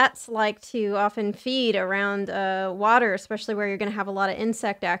bats like to often feed around water, especially where you're going to have a lot of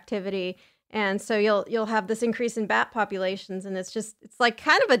insect activity. And so you'll have this increase in bat populations, and it's like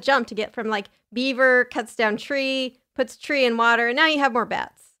kind of a jump to get from like beaver cuts down tree, puts tree in water, and now you have more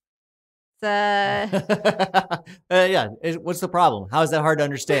bats. Yeah. What's the problem? How is that hard to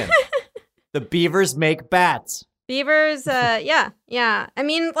understand? The beavers make bats. Beavers, yeah. I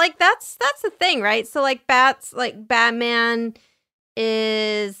mean, like that's the thing, right? So like bats, like Batman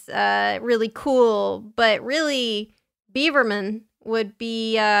is really cool, but really Beaverman would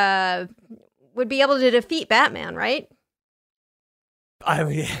be able to defeat Batman, right? I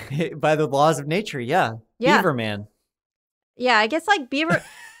mean, by the laws of nature, yeah. Beaverman. Yeah, I guess like Beaver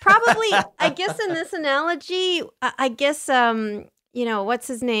probably, I guess in this analogy, I guess what's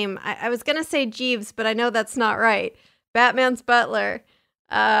his name? I was gonna say Jeeves, but I know that's not right. Batman's butler.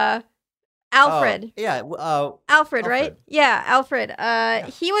 Alfred. Alfred, right? Yeah, Alfred.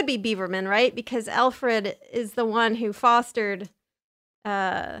 He would be Beaverman, right? Because Alfred is the one who fostered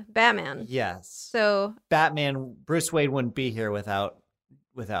Batman. Yes. So Bruce Wayne wouldn't be here without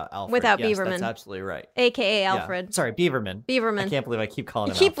Alfred. Without yes, Beaverman. That's absolutely right. AKA Alfred. Yeah. Sorry, Beaverman. Beaverman. I can't believe I keep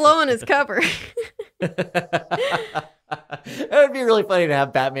calling him keep Alfred. blowing his cover. It would be really funny to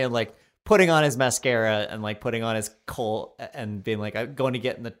have Batman like putting on his mascara and like putting on his coat and being like, I'm going to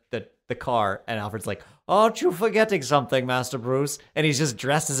get in the car, and Alfred's like, aren't you forgetting something, Master Bruce? And he's just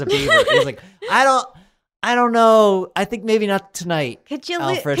dressed as a beaver. He's like, I don't know. I think maybe not tonight. Could you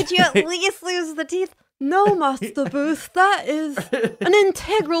Alfred. at least lose the teeth? No, Master Bruce, that is an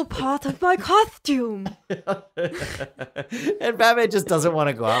integral part of my costume. And Batman just doesn't want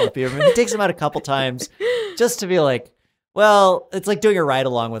to go out with Beaverman. He takes him out a couple times just to be like, well, it's like doing a ride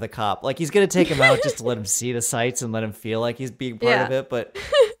along with a cop. Like, he's going to take him out just to let him see the sights and let him feel like he's being part of it. But,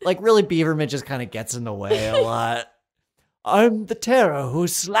 like, really, Beaverman just kind of gets in the way a lot. I'm the terror who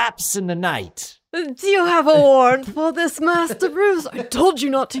slaps in the night. Do you have a warrant for this, Master Bruce? I told you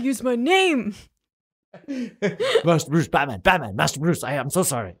not to use my name. Master Bruce, Batman, Master Bruce, I am so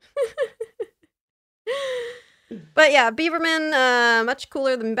sorry. But yeah, Beaverman, much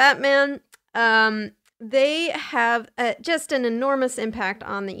cooler than Batman. They have just an enormous impact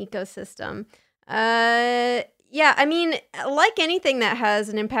on the ecosystem. Yeah, I mean, like anything that has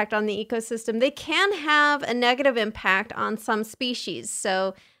an impact on the ecosystem, they can have a negative impact on some species.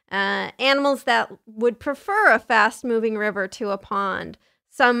 So animals that would prefer a fast-moving river to a pond.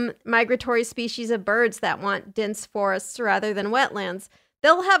 Some migratory species of birds that want dense forests rather than wetlands.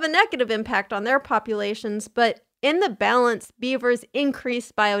 They'll have a negative impact on their populations, but in the balance, beavers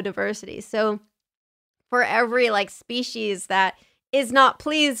increase biodiversity. So for every like species that is not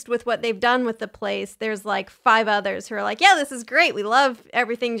pleased with what they've done with the place, there's like 5 others who are like, yeah, this is great. We love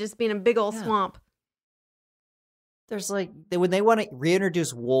everything just being a big old swamp. There's like, when they want to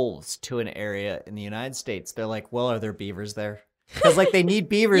reintroduce wolves to an area in the United States, they're like, well, are there beavers there? Because like they need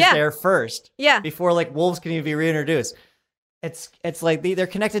beavers there first, before like wolves can even be reintroduced. It's like they're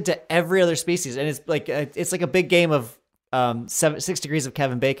connected to every other species, and it's like a big game of 6 degrees of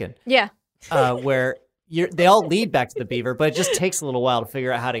Kevin Bacon. Yeah, where they all lead back to the beaver, but it just takes a little while to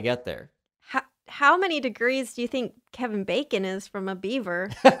figure out how to get there. How many degrees do you think Kevin Bacon is from a beaver?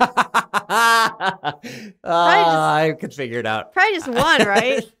 I could figure it out. Probably just one,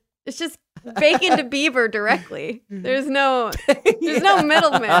 right? It's just bacon to beaver directly. There's no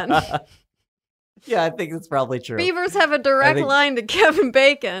middleman. Yeah, I think that's probably true. Beavers have a direct line to Kevin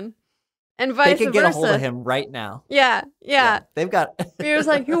Bacon, and vice versa. They can get a hold of him right now. Yeah. They've got. Beaver's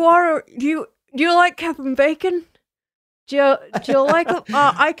like, do you like Kevin Bacon? Do you like him?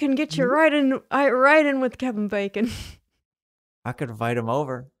 I can get you right in with Kevin Bacon. I could invite him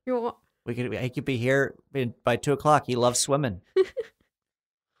over. He could be here by 2:00. He loves swimming.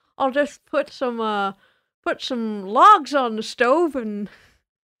 I'll just put some logs on the stove and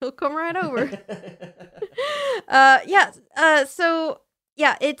He'll come right over.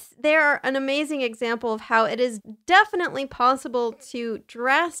 They're an amazing example of how it is definitely possible to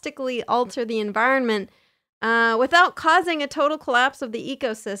drastically alter the environment without causing a total collapse of the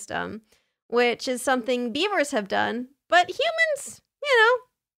ecosystem, which is something beavers have done. But humans,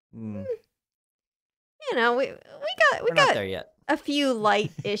 we We're not got there yet. a few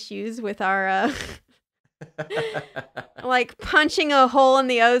light issues with our like punching a hole in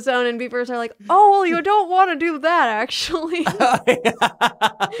the ozone, and beavers are like, oh, well, you don't want to do that, actually.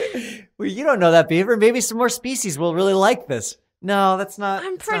 Well, you don't know that, beaver. Maybe some more species will really like this. No, that's not.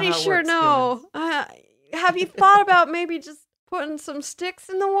 I'm that's not pretty how it sure works, no. Have you thought about maybe just putting some sticks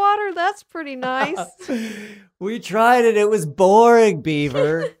in the water? That's pretty nice. We tried it. It was boring,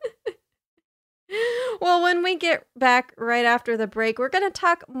 beaver. Well, when we get back right after the break, we're going to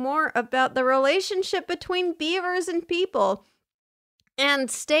talk more about the relationship between beavers and people.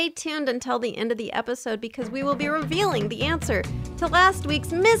 And stay tuned until the end of the episode because we will be revealing the answer to last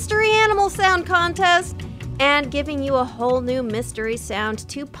week's Mystery Animal Sound Contest and giving you a whole new mystery sound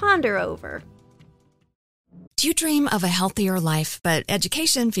to ponder over. Do you dream of a healthier life, but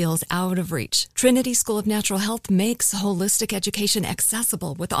education feels out of reach? Trinity School of Natural Health makes holistic education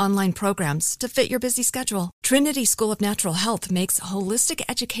accessible with online programs to fit your busy schedule. Trinity School of Natural Health makes holistic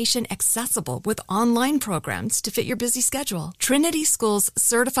education accessible with online programs to fit your busy schedule. Trinity School's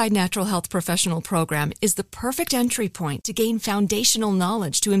Certified Natural Health Professional Program is the perfect entry point to gain foundational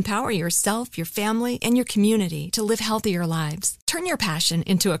knowledge to empower yourself, your family, and your community to live healthier lives. Turn your passion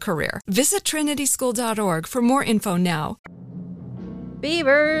into a career. Visit trinityschool.org for more info now.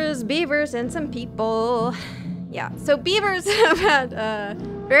 Beavers, and some people. Yeah, so beavers have had a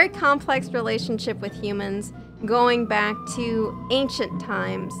very complex relationship with humans going back to ancient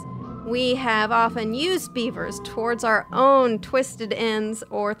times. We have often used beavers towards our own twisted ends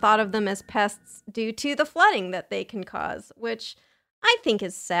or thought of them as pests due to the flooding that they can cause, which I think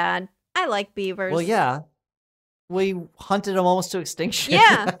is sad. I like beavers. Well, yeah. We hunted them almost to extinction.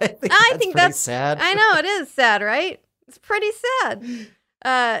 Yeah. I think that's sad. I know, it is sad, right? It's pretty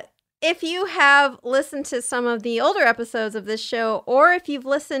sad. If you have listened to some of the older episodes of this show, or if you've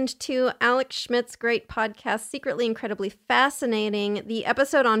listened to Alex Schmidt's great podcast, Secretly Incredibly Fascinating, the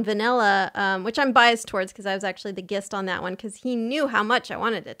episode on vanilla, which I'm biased towards because I was actually the guest on that one because he knew how much I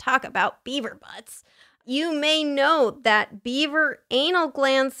wanted to talk about beaver butts. You may know that beaver anal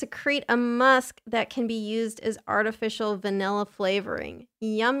glands secrete a musk that can be used as artificial vanilla flavoring.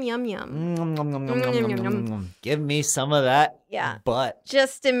 Yum, yum, yum. Give me some of that butt.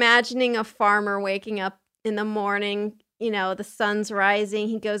 Just imagining a farmer waking up in the morning, the sun's rising.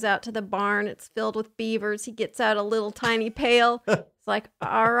 He goes out to the barn. It's filled with beavers. He gets out a little tiny pail. It's like,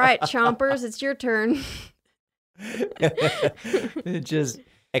 all right, chompers, it's your turn. Just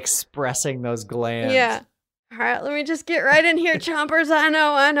expressing those glands. Yeah. All right, let me just get right in here, chompers. I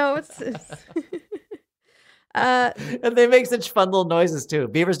know. It's and they make such fun little noises too.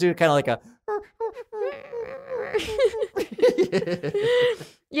 Beavers do kind of like a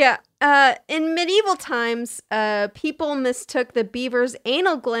Yeah. In medieval times, people mistook the beaver's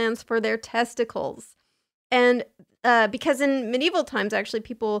anal glands for their testicles. And because in medieval times, actually,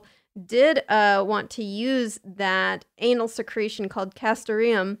 people did want to use that anal secretion called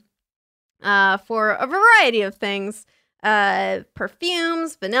castoreum for a variety of things.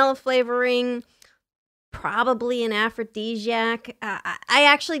 Perfumes, vanilla flavoring, probably an aphrodisiac. I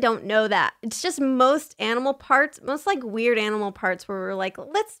actually don't know that. It's just most animal parts, most like weird animal parts where we're like,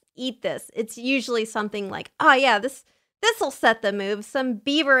 let's eat this. It's usually something like, oh yeah, this'll set the move. Some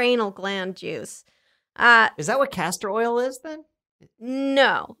beaver anal gland juice. Is that what castor oil is then?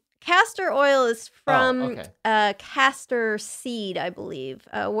 No. Castor oil is from castor seed, I believe,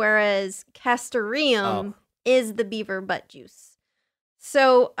 whereas castoreum is the beaver butt juice.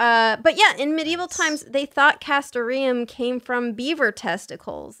 So, but yeah, in medieval times, they thought castoreum came from beaver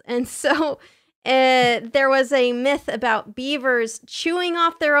testicles. And so there was a myth about beavers chewing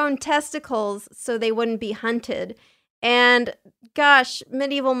off their own testicles so they wouldn't be hunted. And gosh,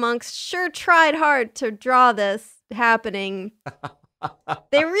 medieval monks sure tried hard to draw this happening.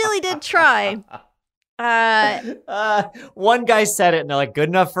 They really did try. One guy said it, and they're like, "Good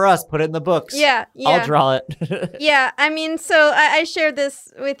enough for us. Put it in the books. Yeah. I'll draw it." Yeah, I mean, so I shared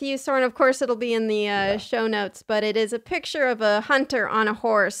this with you, Soren. Of course, it'll be in the show notes, but it is a picture of a hunter on a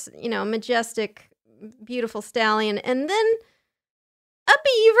horse, majestic, beautiful stallion, and then a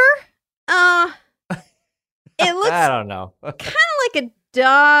beaver. It looks I don't know. kind of like a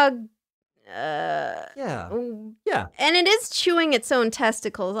dog. Yeah. And it is chewing its own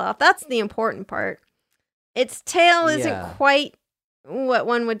testicles off. That's the important part. Its tail isn't quite what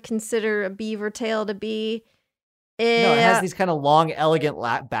one would consider a beaver tail to be. No, it has these kind of long, elegant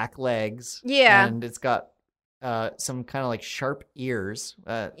back legs. Yeah. And it's got some kind of like sharp ears.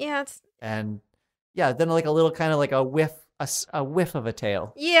 Yeah, then like a little kind of like a whiff of a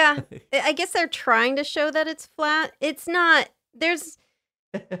tail. Yeah. I guess they're trying to show that it's flat. It's not. There's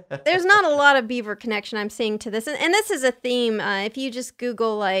not a lot of beaver connection I'm seeing to this. And this is a theme. If you just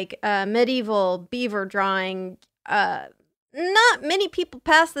Google like medieval beaver drawing, not many people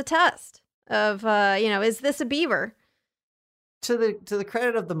pass the test of, is this a beaver? To the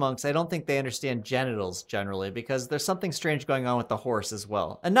credit of the monks, I don't think they understand genitals generally, because there's something strange going on with the horse as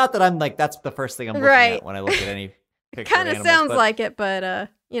well. And not that I'm like, that's the first thing I'm looking at when I look at any picture. Kind of sounds like it, but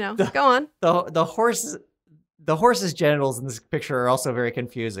go on. The horse's genitals in this picture are also very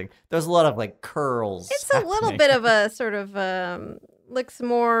confusing. There's a lot of like curls. It's a little bit of a sort of looks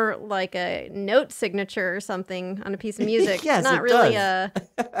more like a note signature or something on a piece of music. Yes, not it really does.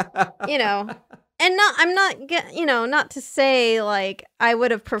 And not to say like I would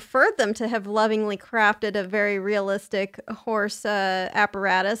have preferred them to have lovingly crafted a very realistic horse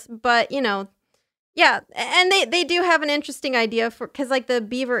apparatus, but yeah, and they do have an interesting idea because like the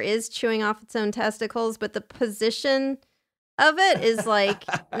beaver is chewing off its own testicles, but the position of it is like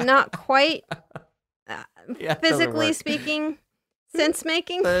not quite physically speaking, sense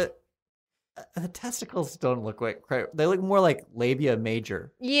making. The testicles don't look quite. They look more like labia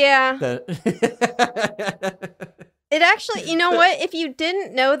major. Yeah. It actually, you know what? If you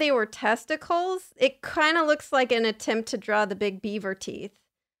didn't know they were testicles, it kind of looks like an attempt to draw the big beaver teeth.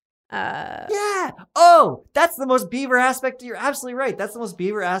 Yeah. Oh, that's the most beaver aspect. You're absolutely right. That's the most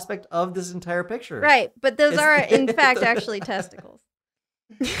beaver aspect of this entire picture. Right, but those are in fact actually testicles.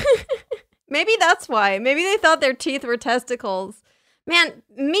 Maybe that's why. Maybe they thought their teeth were testicles. Man,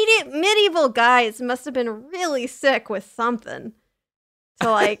 medieval guys must have been really sick with something.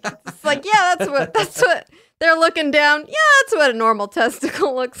 So it's like, yeah, that's what they're looking down. Yeah, that's what a normal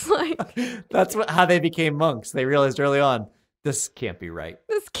testicle looks like. That's how they became monks. They realized early on, this can't be right.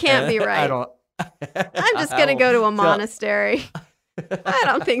 This can't be right. I'm just gonna go to a monastery. I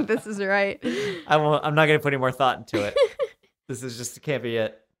don't think this is right. I'm not gonna put any more thought into it. This is just, it can't be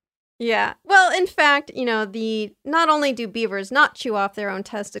it. Yeah. Well, in fact, not only do beavers not chew off their own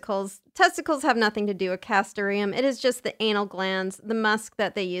testicles have nothing to do with castoreum. It is just the anal glands, the musk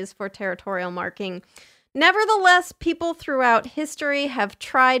that they use for territorial marking. Nevertheless, people throughout history have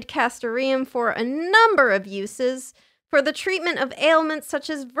tried castoreum for a number of uses for the treatment of ailments such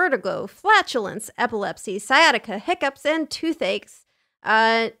as vertigo, flatulence, epilepsy, sciatica, hiccups, and toothaches.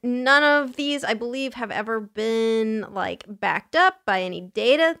 None of these, I believe, have ever been backed up by any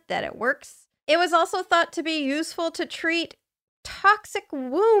data that it works. It was also thought to be useful to treat toxic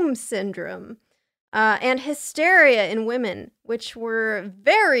womb syndrome and hysteria in women, which were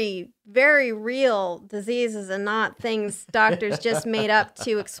very, very real diseases and not things doctors just made up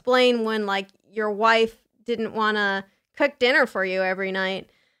to explain when your wife didn't want to cook dinner for you every night.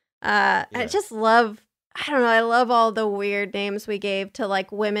 Yeah. I just love, I don't know, I love all the weird names we gave to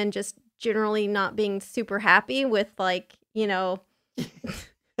women just generally not being super happy with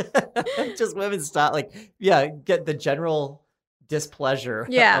just women stop get the general displeasure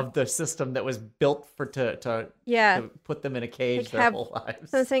of the system that was built to put them in a cage their whole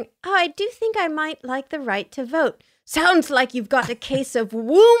lives. So saying, oh, I do think I might like the right to vote. Sounds like you've got a case of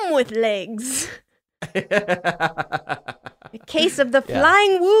womb with legs. A case of the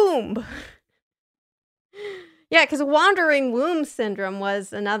flying womb. Yeah, because wandering womb syndrome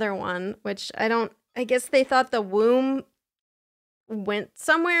was another one, which I guess they thought the womb went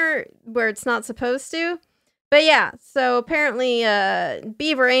somewhere where it's not supposed to. But yeah, so apparently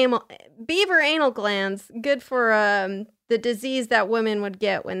beaver anal glands, good for the disease that women would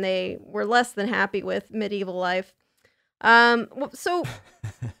get when they were less than happy with medieval life. So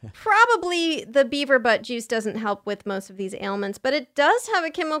probably the beaver butt juice doesn't help with most of these ailments, but it does have a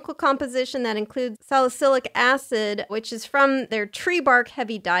chemical composition that includes salicylic acid, which is from their tree bark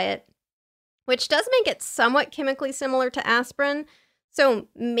heavy diet, which does make it somewhat chemically similar to aspirin. So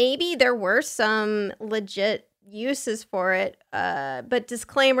maybe there were some legit uses for it, but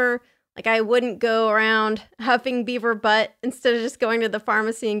disclaimer, I wouldn't go around huffing beaver butt instead of just going to the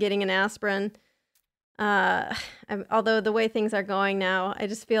pharmacy and getting an aspirin. Although the way things are going now, I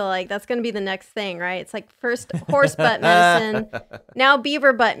just feel like that's going to be the next thing, right? It's first horse butt medicine, now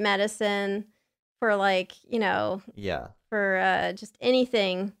beaver butt medicine for for just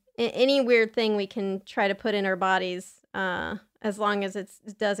anything, any weird thing we can try to put in our bodies, as long as it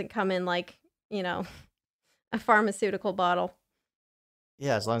doesn't come in a pharmaceutical bottle.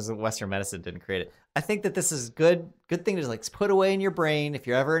 Yeah, as long as the Western medicine didn't create it. I think that this is good thing to like put away in your brain if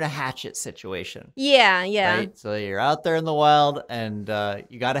you're ever in a hatchet situation. Yeah. Right? So you're out there in the wild and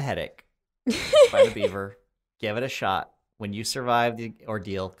you got a headache. Find a beaver, give it a shot. When you survive the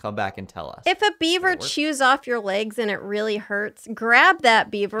ordeal, come back and tell us. If a beaver chews off your legs and it really hurts, grab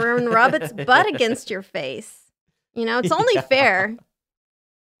that beaver and rub its butt against your face. It's only fair.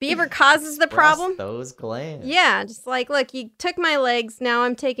 Beaver causes the problem. Those glands. Yeah, just like, look, you took my legs, now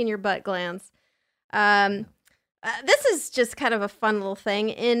I'm taking your butt glands. This is just kind of a fun little thing.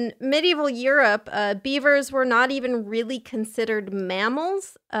 In medieval Europe, beavers were not even really considered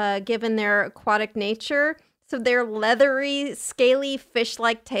mammals, given their aquatic nature. So their leathery, scaly,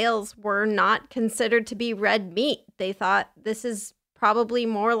 fish-like tails were not considered to be red meat. They thought this is probably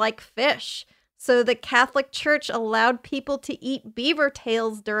more like fish. So the Catholic Church allowed people to eat beaver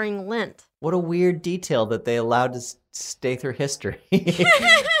tails during Lent. What a weird detail that they allowed to stay through history.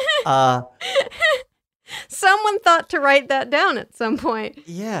 Someone thought to write that down at some point.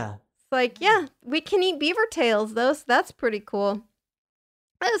 Yeah. It's like, yeah, we can eat beaver tails, though, so that's pretty cool.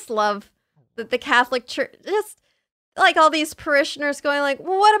 I just love that the Catholic Church, just like all these parishioners going like,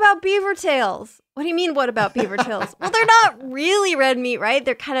 well, what about beaver tails? What do you mean, what about beaver tails? Well, they're not really red meat, right?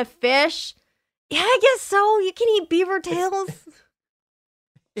 They're kind of fish. Yeah, I guess so. You can eat beaver tails.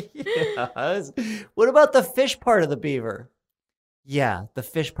 Yeah. What about the fish part of the beaver? Yeah, the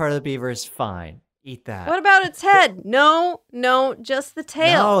fish part of the beaver is fine. Eat that. What about its head? No, just the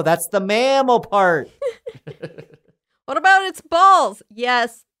tail. No, that's the mammal part. What about its balls?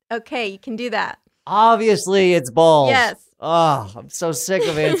 Yes. Okay, you can do that. Obviously, it's balls. Yes. Oh, I'm so sick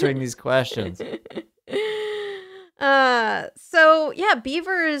of answering these questions. So yeah,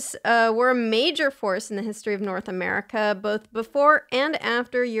 beavers were a major force in the history of North America, both before and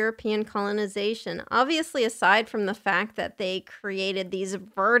after European colonization. Obviously, aside from the fact that they created these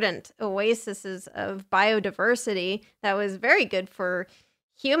verdant oases of biodiversity that was very good for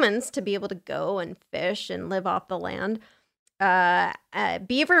humans to be able to go and fish and live off the land.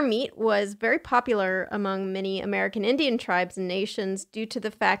 Beaver meat was very popular among many American Indian tribes and nations due to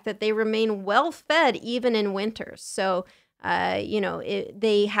the fact that they remain well fed even in winter. So,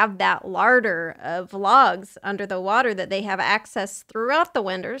 they have that larder of logs under the water that they have access throughout the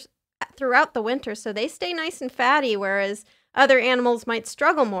winter. So they stay nice and fatty, whereas other animals might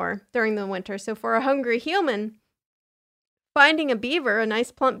struggle more during the winter. So for a hungry human, finding a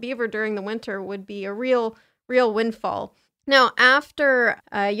nice plump beaver during the winter would be a real windfall. Now, after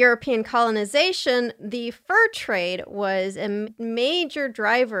European colonization, the fur trade was a major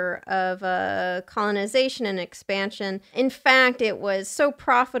driver of colonization and expansion. In fact, it was so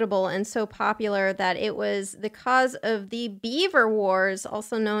profitable and so popular that it was the cause of the Beaver Wars,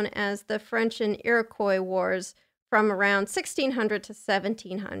 also known as the French and Iroquois Wars, from around 1600 to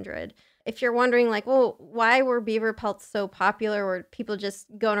 1700. If you're wondering, like, well, why were beaver pelts so popular? Were people just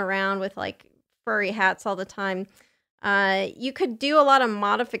going around with, like, furry hats all the time? You could do a lot of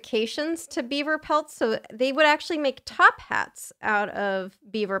modifications to beaver pelts. So they would actually make top hats out of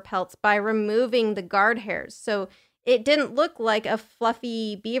beaver pelts by removing the guard hairs. So it didn't look like a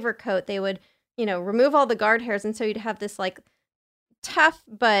fluffy beaver coat. They would, remove all the guard hairs. And so you'd have this like tough,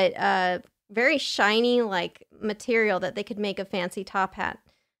 but very shiny like material that they could make a fancy top hat.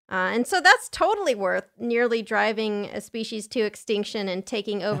 And so that's totally worth nearly driving a species to extinction and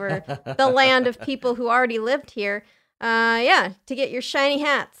taking over the land of people who already lived here. To get your shiny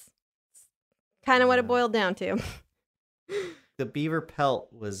hats. Kind of what it boiled down to. The beaver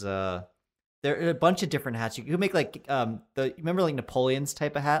pelt was there are a bunch of different hats. You could make like remember like Napoleon's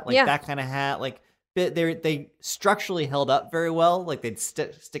type of hat, like that kind of hat. Like they structurally held up very well. Like they'd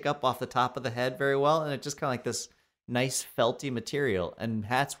stick up off the top of the head very well, and it just kind of like this nice felty material. And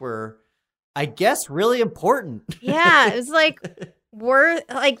hats were, I guess, really important. Yeah, it was like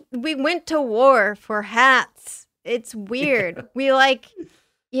we went to war for hats. It's weird. We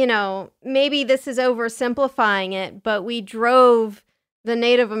maybe this is oversimplifying it, but we drove the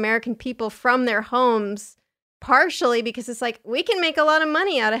Native American people from their homes partially because it's like, we can make a lot of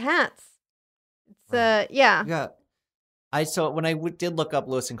money out of hats. It's, Yeah. So when I did look up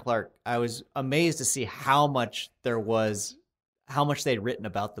Lewis and Clark, I was amazed to see how much they'd written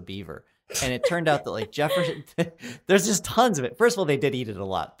about the beaver. And it turned out that like Jefferson, there's just tons of it. First of all, they did eat it a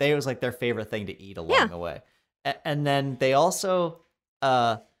lot. It was like their favorite thing to eat along the way. And then they also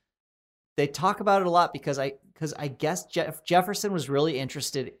they talk about it a lot because I guess Jefferson was really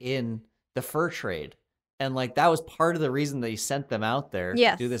interested in the fur trade, and like that was part of the reason that he sent them out there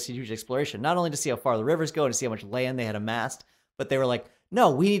to do this huge exploration, not only to see how far the rivers go and to see how much land they had amassed, but they were like,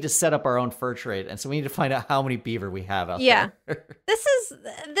 no, we need to set up our own fur trade. And so we need to find out how many beaver we have out Yeah. there.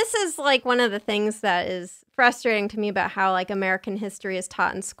 This is like one of the things that is frustrating to me about how like American history is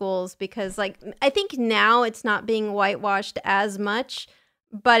taught in schools, because like I think now it's not being whitewashed as much,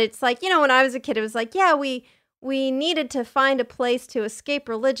 but it's like, when I was a kid, it was like, yeah, we needed to find a place to escape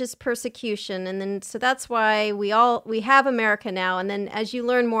religious persecution, and then so that's why we have America now. And then as you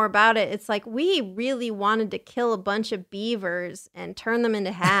learn more about it, it's like we really wanted to kill a bunch of beavers and turn them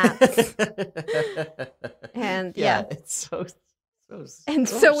into hats. And yeah, it's so and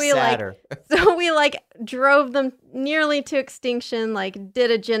so so we sadder. like drove them nearly to extinction, like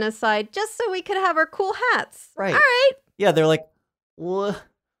did a genocide just so we could have our cool hats. Right. All right. Yeah, they're like, well,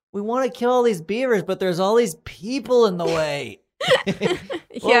 we want to kill all these beavers, but there's all these people in the way. Well,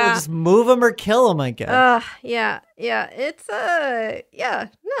 we'll just move them or kill them, I guess. Yeah. It's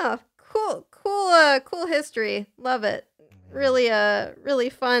cool history. Love it. Really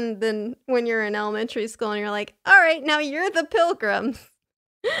fun than when you're in elementary school and you're like, all right, now you're the pilgrims.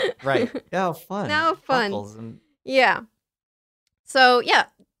 Right. Yeah, fun. Now fun. And... Yeah. So, yeah,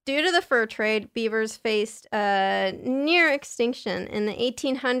 due to the fur trade, beavers faced near extinction. In the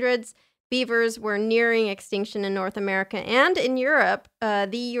 1800s, beavers were nearing extinction in North America and in Europe. The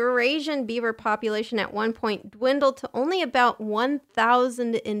Eurasian beaver population at one point dwindled to only about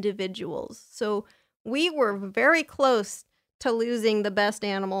 1,000 individuals. So we were very close to losing the best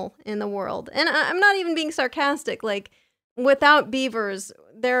animal in the world. And I'm not even being sarcastic. Like, without beavers,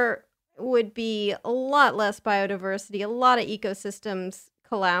 there would be a lot less biodiversity, a lot of ecosystems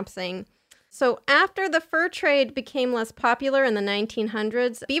collapsing. So after the fur trade became less popular in the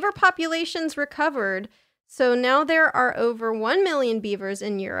 1900s, beaver populations recovered. So now there are over 1 million beavers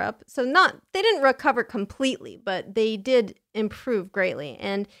in Europe. So they didn't recover completely, but they did improve greatly.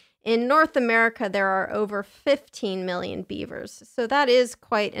 And in North America, there are over 15 million beavers. So that is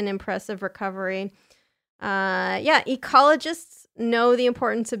quite an impressive recovery. Ecologists know the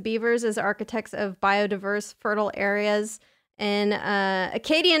importance of beavers as architects of biodiverse, fertile areas. In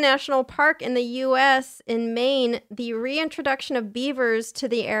Acadia National Park in the U.S., in Maine, the reintroduction of beavers to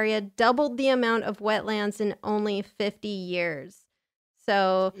the area doubled the amount of wetlands in only 50 years.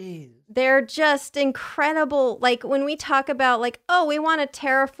 So they're just incredible. Like when we talk about like, oh, we want to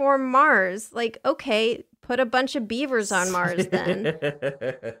terraform Mars, like, okay, put a bunch of beavers on Mars then.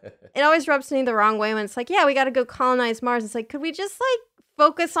 It always rubs me the wrong way when it's like, yeah, we got to go colonize Mars. It's like, could we just like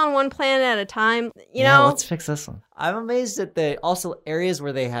focus on one planet at a time? You know, let's fix this one. I'm amazed at the also areas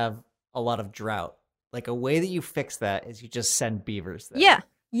where they have a lot of drought. Like a way that you fix that is you just send beavers there.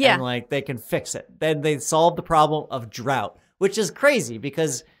 Yeah. And like they can fix it. Then they solve the problem of drought, which is crazy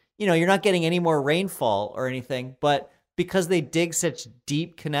because, you're not getting any more rainfall or anything, but because they dig such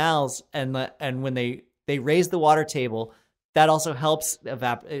deep canals and when they raise the water table, that also helps the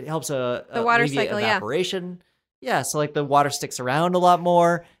water cycle, evaporation. Yeah, so like the water sticks around a lot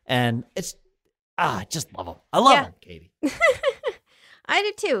more, and it's I just love them. I love them, Katie. I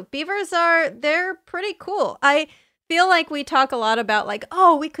do too. Beavers they're pretty cool. I feel like we talk a lot about like,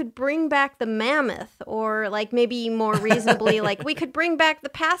 oh, we could bring back the mammoth, or like maybe more reasonably, like we could bring back the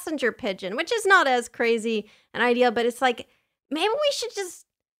passenger pigeon, which is not as crazy an idea, but it's like maybe we should just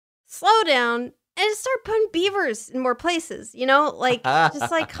slow down and start putting beavers in more places, like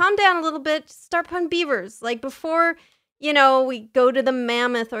just like calm down a little bit, start putting beavers like before, we go to the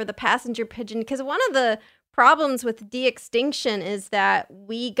mammoth or the passenger pigeon. Because one of the problems with de-extinction is that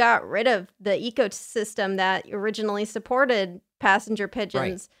we got rid of the ecosystem that originally supported passenger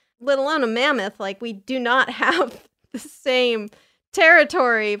pigeons, let alone a mammoth. Like we do not have the same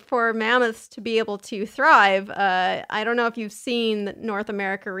territory for mammoths to be able to thrive. I don't know if you've seen North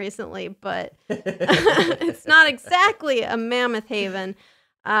America recently, but it's not exactly a mammoth haven.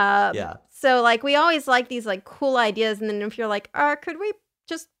 So like we always like these like cool ideas, and then if you're like, could we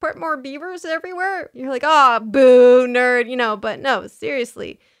just put more beavers everywhere? You're like, boo, nerd, but no,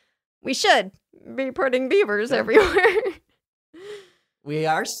 seriously, we should be putting beavers everywhere. We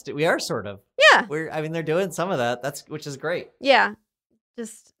are sort of. Yeah. They're doing some of that. Which is great. Yeah.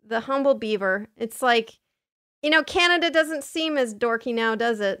 Just the humble beaver. It's like, Canada doesn't seem as dorky now,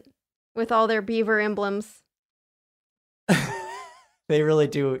 does it? With all their beaver emblems. They really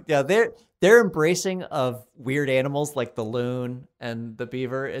do. Yeah, their embracing of weird animals like the loon and the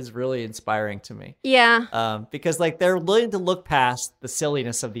beaver is really inspiring to me. Yeah. Because like they're willing to look past the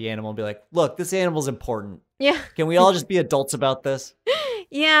silliness of the animal and be like, look, this animal's important. Yeah. Can we all just be adults about this?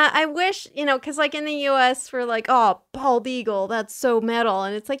 Yeah, I wish, because like in the U.S. we're like, oh, bald eagle, that's so metal.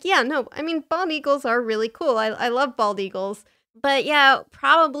 And it's like, yeah, no, bald eagles are really cool. I love bald eagles. But yeah,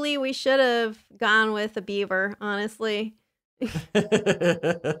 probably we should have gone with a beaver, honestly.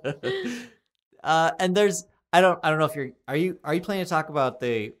 And there's I don't know if are you planning to talk about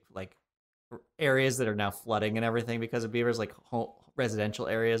the like areas that are now flooding and everything because of beavers, like residential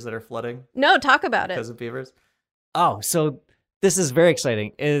areas that are flooding No, talk about because it. of beavers? Oh, so this is very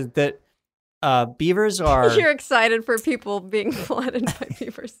exciting. Is that beavers are You're excited for people being flooded by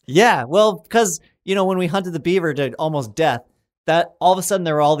beavers. Yeah, well, because when we hunted the beaver to almost death, that all of a sudden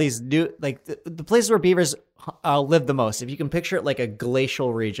there were all these new like the places where beavers live the most. If you can picture it like a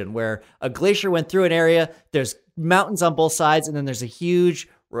glacial region where a glacier went through an area, there's mountains on both sides, and then there's a huge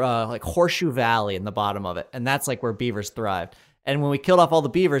like horseshoe valley in the bottom of it, and that's like where beavers thrived. And when we killed off all the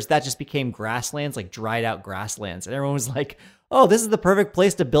beavers, that just became grasslands, like dried out grasslands, and everyone was like, oh, this is the perfect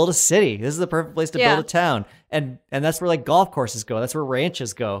place to build a city. This is the perfect place to build a town. And that's where like golf courses go. That's where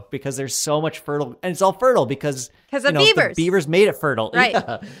ranches go because there's so much fertile, and it's all fertile because of beavers. The beavers made it fertile. Right.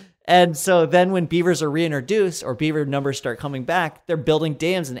 Yeah. And so then when beavers are reintroduced or beaver numbers start coming back, they're building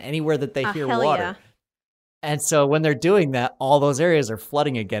dams in anywhere that they hear hell water. yeah. And so when they're doing that, all those areas are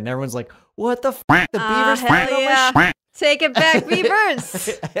flooding again. Everyone's like, what the f***? The beavers hell flooded all my yeah. Take it back, beavers.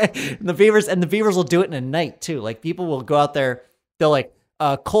 the beavers will do it in a night too. Like people will go out there. They'll like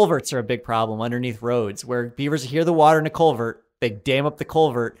culverts are a big problem underneath roads where beavers hear the water in a culvert. They dam up the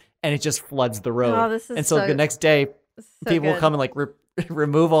culvert and it just floods the road. Oh, this is and so the next day, people will come and like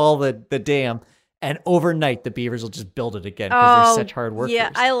remove all the dam. And overnight, the beavers will just build it again because they're such hard workers. Yeah,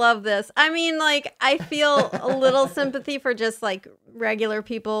 I love this. I mean, like, I feel a little sympathy for just like regular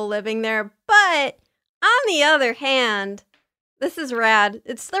people living there. But on the other hand, this is rad.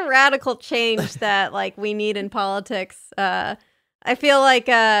 It's the radical change that like we need in politics. I feel like,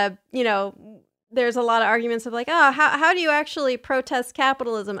 there's a lot of arguments of like, oh, how do you actually protest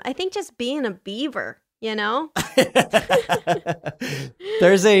capitalism? I think just being a beaver.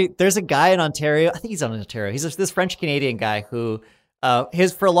 There's a guy in Ontario. I think he's on Ontario. He's this French Canadian guy who,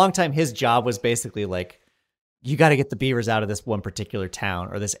 for a long time, his job was basically like, you got to get the beavers out of this one particular town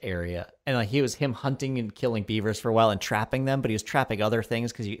or this area. And like he was hunting and killing beavers for a while and trapping them, but he was trapping other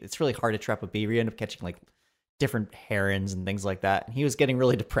things because it's really hard to trap a beaver. You end up catching like different herons and things like that. And he was getting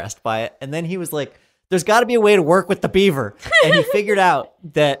really depressed by it. And then he was like, there's got to be a way to work with the beaver. And he figured out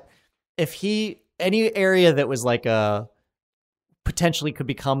that if any area that was like potentially could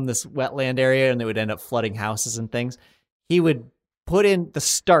become this wetland area and it would end up flooding houses and things, he would put in the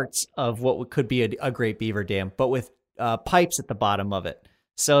starts of what could be a great beaver dam, but with pipes at the bottom of it.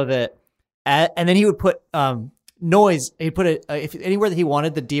 So that, and then he would put noise. He'd put if anywhere that he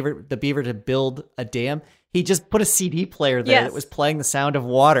wanted the beaver to build a dam, he just put a CD player there that was playing the sound of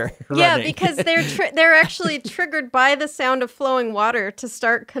water. Yeah, running. because they're actually triggered by the sound of flowing water to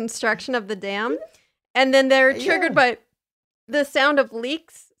start construction of the dam. And then they're triggered by the sound of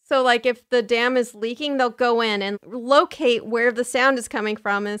leaks. So like if the dam is leaking, they'll go in and locate where the sound is coming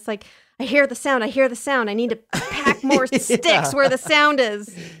from. And it's like, I hear the sound. I need to pack more sticks where the sound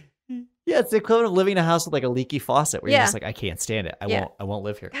is. Yeah, it's the equivalent of living in a house with like a leaky faucet where you're just like, I can't stand it. I won't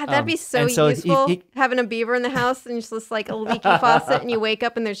live here. God, that'd be so useful, having a beaver in the house and just like a leaky faucet and you wake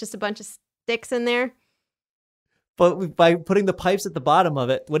up and there's just a bunch of sticks in there. But by putting the pipes at the bottom of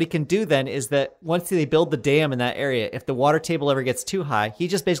it, what he can do then is that once they build the dam in that area, if the water table ever gets too high, he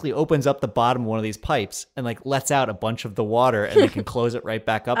just basically opens up the bottom of one of these pipes and like lets out a bunch of the water and they can close it right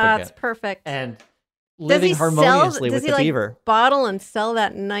back up again. That's perfect. And living harmoniously with the beaver. Bottle and sell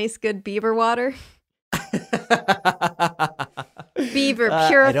that nice, good beaver water? Beaver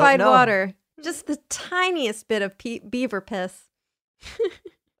purified water. Just the tiniest bit of beaver piss.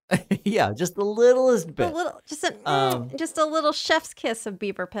 Yeah, just the littlest bit. Just a little chef's kiss of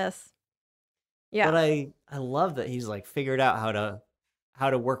beaver piss. Yeah. But I love that he's like figured out how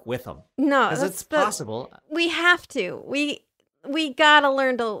to work with them. No, because it's possible. We have to. We gotta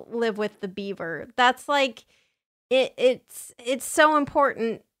learn to live with the beaver. That's like it's so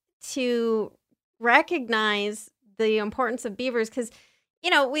important to recognize the importance of beavers because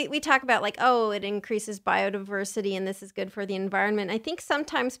we talk about like, oh, it increases biodiversity and this is good for the environment. I think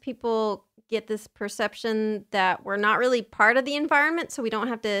sometimes people get this perception that we're not really part of the environment, so we don't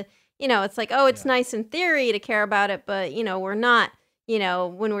have to, it's like, oh, it's nice in theory to care about it, but, we're not,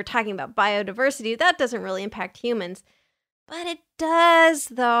 when we're talking about biodiversity, that doesn't really impact humans. But it does,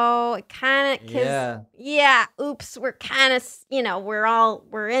 though. It kind of, oops, we're kind of,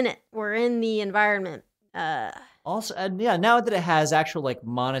 we're in it. We're in the environment. Also, now that it has actual like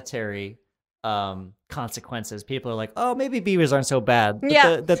monetary consequences, people are like, oh, maybe beavers aren't so bad.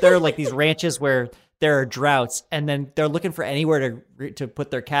 That there are like these ranches where there are droughts, and then they're looking for anywhere to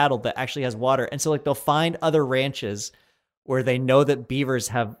put their cattle that actually has water, and so like they'll find other ranches where they know that beavers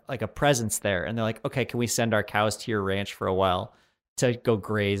have like a presence there, and they're like, okay, can we send our cows to your ranch for a while to go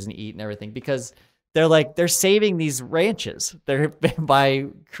graze and eat and everything? Because they're saving these ranches. They're by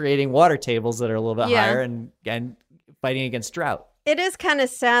creating water tables that are a little bit higher and fighting against drought. It is kind of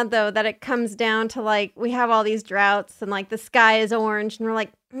sad, though, that it comes down to, like, we have all these droughts and, like, the sky is orange, and we're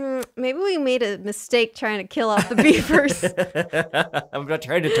like, maybe we made a mistake trying to kill off the beavers. I'm not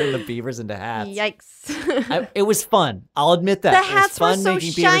trying to turn the beavers into hats. Yikes. It was fun. I'll admit that. The hats were so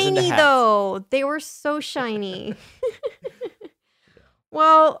shiny, though. They were so shiny.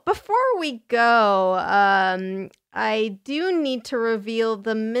 Well, before we go, I do need to reveal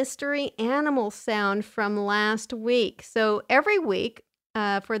the mystery animal sound from last week. So every week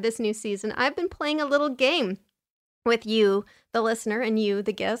for this new season, I've been playing a little game with you, the listener, and you,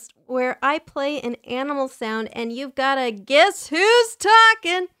 the guest, where I play an animal sound and you've got to guess who's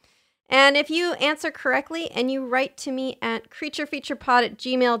talking. And if you answer correctly and you write to me at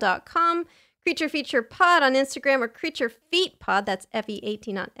creaturefeaturepod@gmail.com, creaturefeaturepod on Instagram, or creaturefeetpod, that's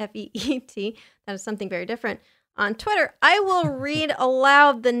F-E-A-T, not F-E-E-T, that is something very different, on Twitter, I will read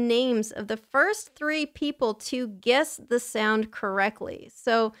aloud the names of the first 3 people to guess the sound correctly.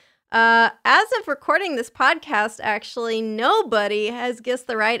 So as of recording this podcast, actually, nobody has guessed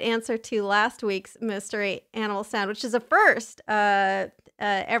the right answer to last week's mystery animal sound, which is a first.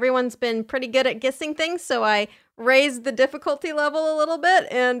 Everyone's been pretty good at guessing things, so I raised the difficulty level a little bit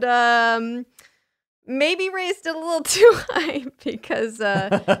and maybe raised it a little too high because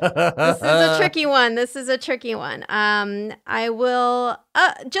this is a tricky one. I will,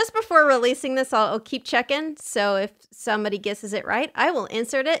 just before releasing this, I'll keep checking. So if somebody guesses it right, I will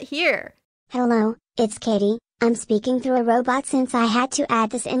insert it here. Hello, it's Katie. I'm speaking through a robot since I had to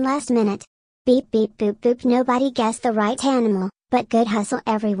add this in last minute. Beep beep boop boop. Nobody guessed the right animal, but good hustle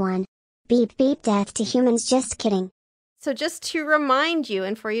everyone. Beep beep, death to humans, just kidding. So just to remind you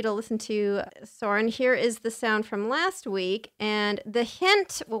and for you to listen to, Soren, here is the sound from last week. And the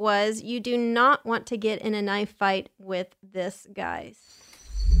hint was you do not want to get in a knife fight with this guy.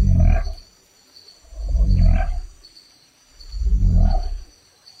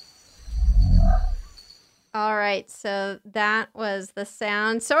 All right, so that was the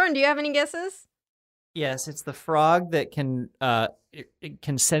sound. Soren, do you have any guesses? Yes, it's the frog that can it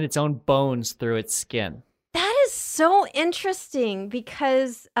can send its own bones through its skin. That is so interesting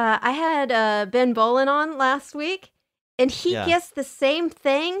because I had Ben Bolin on last week, and he guessed the same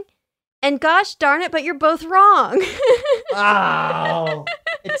thing. And gosh darn it, but you're both wrong. Oh,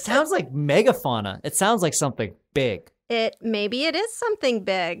 it sounds like megafauna. It sounds like something big. Maybe it is something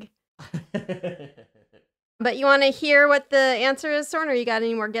big. But you want to hear what the answer is, Soren, or you got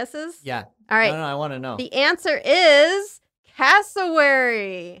any more guesses? Yeah. All right. No, I want to know. The answer is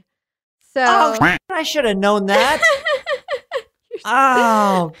cassowary. So I should have known that.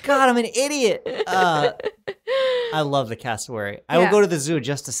 Oh, God, I'm an idiot. I love the cassowary. I will go to the zoo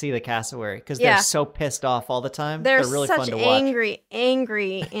just to see the cassowary because they're so pissed off all the time. They're really fun to watch.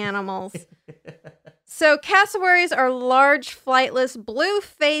 Angry animals. So cassowaries are large, flightless,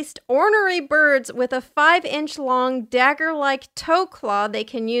 blue-faced, ornery birds with a 5-inch long dagger-like toe claw they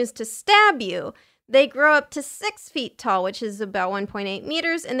can use to stab you. They grow up to 6 feet tall, which is about 1.8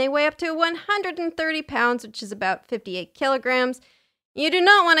 meters, and they weigh up to 130 pounds, which is about 58 kilograms. You do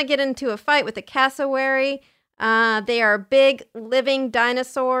not want to get into a fight with a cassowary. They are big, living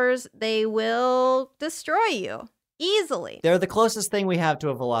dinosaurs. They will destroy you easily. They're the closest thing we have to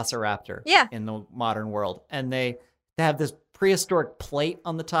a velociraptor in the modern world. And they have this prehistoric plate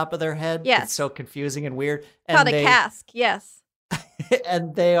on the top of their head. Yes. It's so confusing and weird. Called a casque, yes.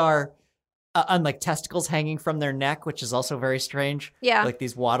 And they are on like testicles hanging from their neck, which is also very strange. Yeah. Like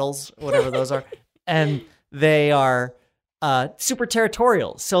these wattles, whatever those are. And they are super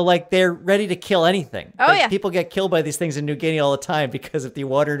territorial. So like they're ready to kill anything. Oh, yeah. People get killed by these things in New Guinea all the time because if you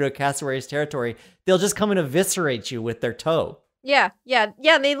wander into a cassowary's territory, they'll just come and eviscerate you with their toe. Yeah.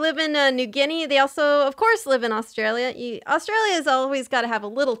 They live in New Guinea. They also, of course, live in Australia. Australia's always got to have a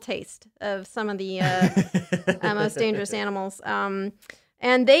little taste of some of the most dangerous animals.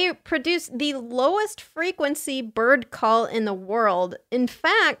 And they produce the lowest frequency bird call in the world. In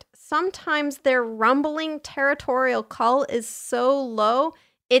fact, sometimes their rumbling territorial call is so low,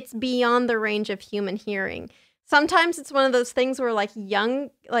 it's beyond the range of human hearing. Sometimes it's one of those things where like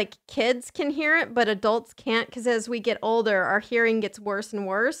kids can hear it, but adults can't because as we get older, our hearing gets worse and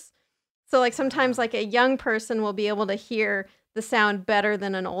worse. So like sometimes like a young person will be able to hear the sound better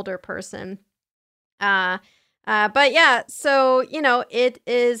than an older person. But yeah, so, it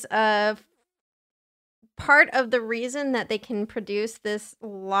is part part of the reason that they can produce this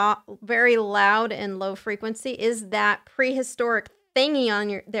very loud and low frequency is that prehistoric thingy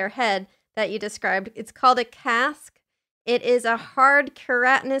on their head that you described. It's called a casque. It is a hard,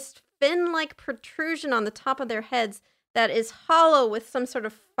 keratinous, fin-like protrusion on the top of their heads that is hollow with some sort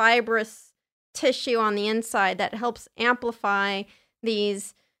of fibrous tissue on the inside that helps amplify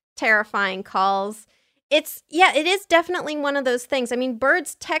these terrifying calls. It is definitely one of those things. I mean,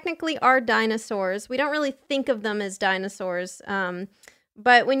 birds technically are dinosaurs. We don't really think of them as dinosaurs.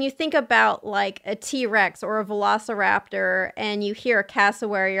 But when you think about like a T-Rex or a Velociraptor and you hear a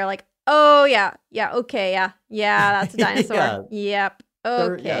cassowary, you're like, oh, yeah, okay, yeah, that's a dinosaur. Yep.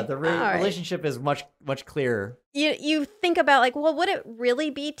 Okay. The relationship is much, much clearer. You think about like, well, would it really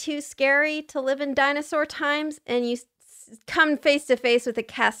be too scary to live in dinosaur times? And you come face to face with a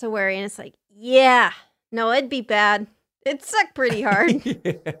cassowary and it's like, yeah, no, it'd be bad. It'd suck pretty hard.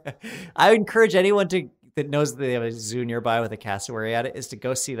 I encourage anyone that knows that they have a zoo nearby with a cassowary at it is to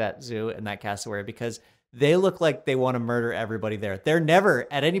go see that zoo and that cassowary, because they look like they want to murder everybody there. They're never,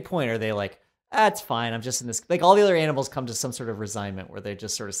 at any point, are they like, it's fine, I'm just in this. Like all the other animals come to some sort of resignment where they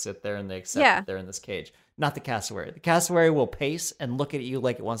just sort of sit there and they accept that they're in this cage. Not the cassowary. The cassowary will pace and look at you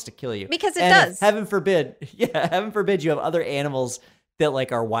like it wants to kill you. Because it does. Heaven forbid you have other animals that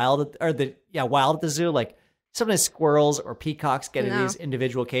like are wild at the zoo. Like sometimes squirrels or peacocks get in these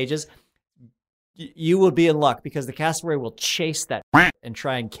individual cages. You will be in luck because the cassowary will chase that and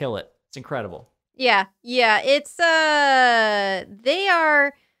try and kill it. It's incredible. Yeah. It's they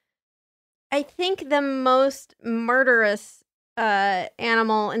are, I think, the most murderous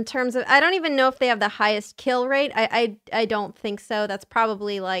animal in terms of, I don't even know if they have the highest kill rate. I don't think so. That's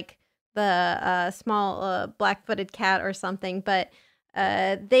probably like the small black-footed cat or something. But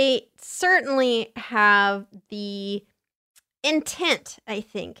they certainly have the intent, I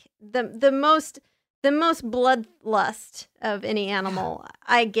think. The most bloodlust of any animal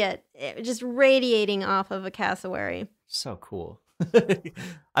I get, just radiating off of a cassowary. So cool.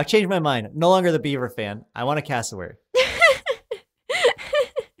 I've changed my mind. No longer the beaver fan. I want a cassowary.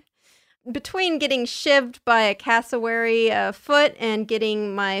 Between getting shivved by a cassowary foot and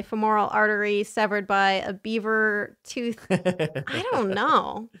getting my femoral artery severed by a beaver tooth, I don't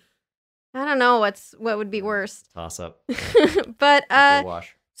know. What would be worse. Toss up. But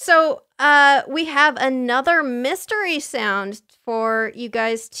wash. So we have another mystery sound for you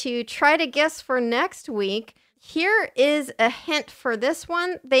guys to try to guess for next week. Here is a hint for this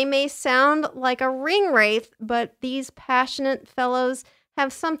one. They may sound like a ring wraith, but these passionate fellows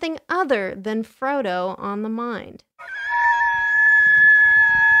have something other than Frodo on the mind.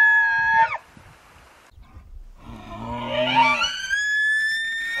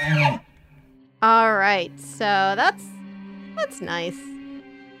 All right, so that's nice.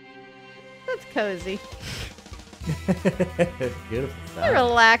 That's cozy. Beautiful sound. A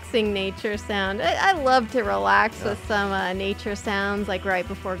relaxing nature sound. I love to relax with some nature sounds, like right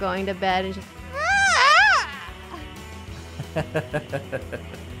before going to bed, and just.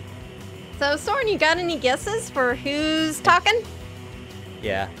 So, Soren, you got any guesses for who's talking?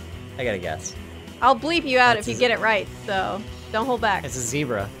 Yeah, I got a guess. I'll bleep you out if you get it right, so don't hold back. It's a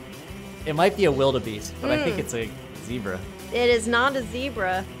zebra. It might be a wildebeest, but I think it's a zebra. It is not a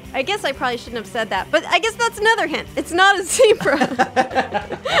zebra. I guess I probably shouldn't have said that, but I guess that's another hint. It's not a zebra.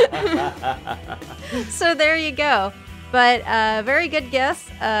 So there you go. But very good guess.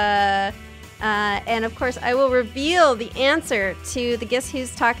 And of course, I will reveal the answer to the Guess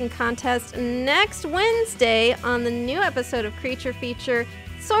Who's Talking contest next Wednesday on the new episode of Creature Feature.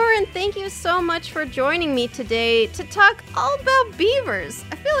 Soren, thank you so much for joining me today to talk all about beavers.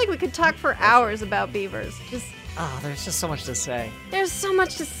 I feel like we could talk for hours about beavers. There's just so much to say. There's so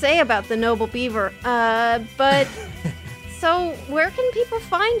much to say about the noble beaver. But so where can people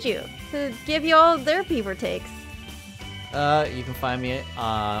find you to give you all their beaver takes? You can find me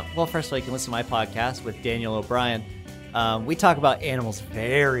first of all, you can listen to my podcast with Daniel O'Brien. We talk about animals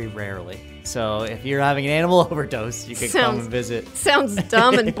very rarely. So if you're having an animal overdose, you can come and visit. Sounds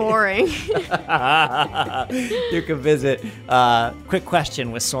dumb and boring. You can visit Quick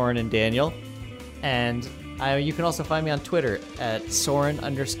Question with Soren and Daniel. And you can also find me on Twitter at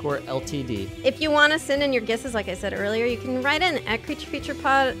Soren_LTD. If you want to send in your guesses, like I said earlier, you can write in at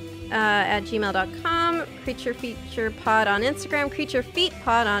creaturefeaturepod@gmail.com, creaturefeaturepod on Instagram,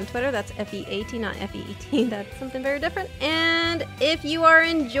 creaturefeetpod on Twitter. That's F-E-A-T, not F-E-E-T. That's something very different. And if you are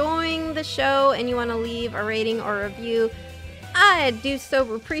enjoying the show and you want to leave a rating or review, I do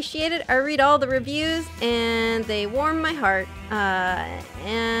so appreciate it. I read all the reviews, and they warm my heart.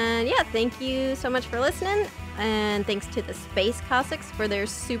 And yeah, thank you so much for listening. And thanks to the Space Cossacks for their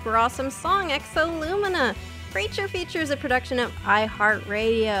super awesome song, Exolumina. Creature Feature is a production of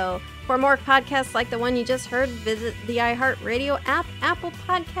iHeartRadio. For more podcasts like the one you just heard, visit the iHeartRadio app, Apple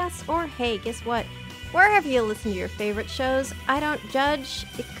Podcasts, or hey, guess what? Wherever you listen to your favorite shows, I don't judge.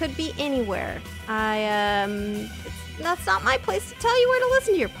 It could be anywhere. That's not my place to tell you where to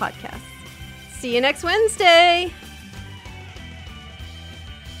listen to your podcasts. See you next Wednesday.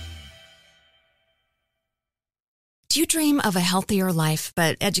 Do you dream of a healthier life,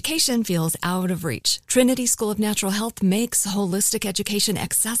 but education feels out of reach? Trinity School of Natural Health makes holistic education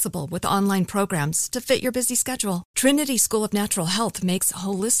accessible with online programs to fit your busy schedule. Trinity School of Natural Health makes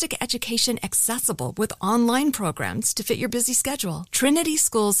holistic education accessible with online programs to fit your busy schedule. Trinity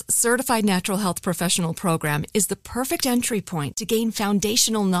School's Certified Natural Health Professional Program is the perfect entry point to gain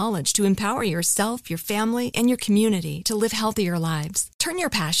foundational knowledge to empower yourself, your family, and your community to live healthier lives. Turn your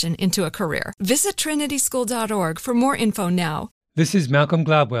passion into a career. Visit trinityschool.org for more info now. This is Malcolm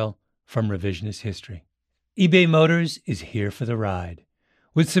Gladwell from Revisionist History. eBay Motors is here for the ride.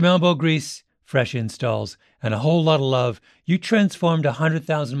 With some elbow grease, fresh installs, and a whole lot of love, you transformed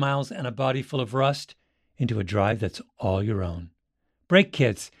 100,000 miles and a body full of rust into a drive that's all your own. Brake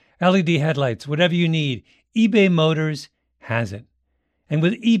kits, LED headlights, whatever you need, eBay Motors has it. And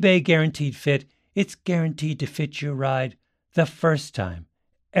with eBay Guaranteed Fit, it's guaranteed to fit your ride the first time,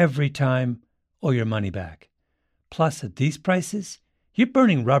 every time, or your money back. Plus, at these prices, you're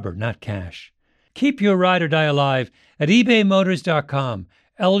burning rubber, not cash. Keep your ride or die alive at ebaymotors.com.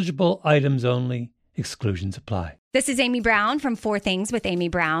 Eligible items only. Exclusions apply. This is Amy Brown from 4 Things with Amy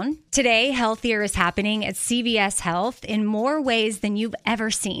Brown. Today, healthier is happening at CVS Health in more ways than you've ever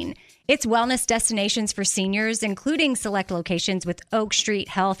seen. It's wellness destinations for seniors, including select locations with Oak Street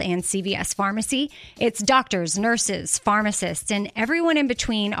Health and CVS Pharmacy. It's doctors, nurses, pharmacists, and everyone in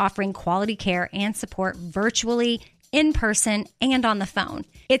between offering quality care and support virtually, in person, and on the phone.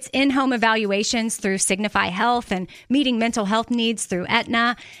 It's in-home evaluations through Signify Health and meeting mental health needs through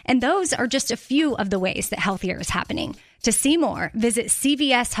Aetna. And those are just a few of the ways that healthier is happening. To see more, visit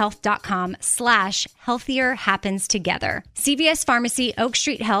cvshealth.com/healthier happens together. CVS Pharmacy, Oak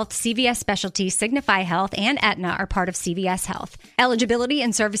Street Health, CVS Specialty, Signify Health, and Aetna are part of CVS Health. Eligibility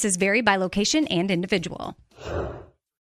and services vary by location and individual.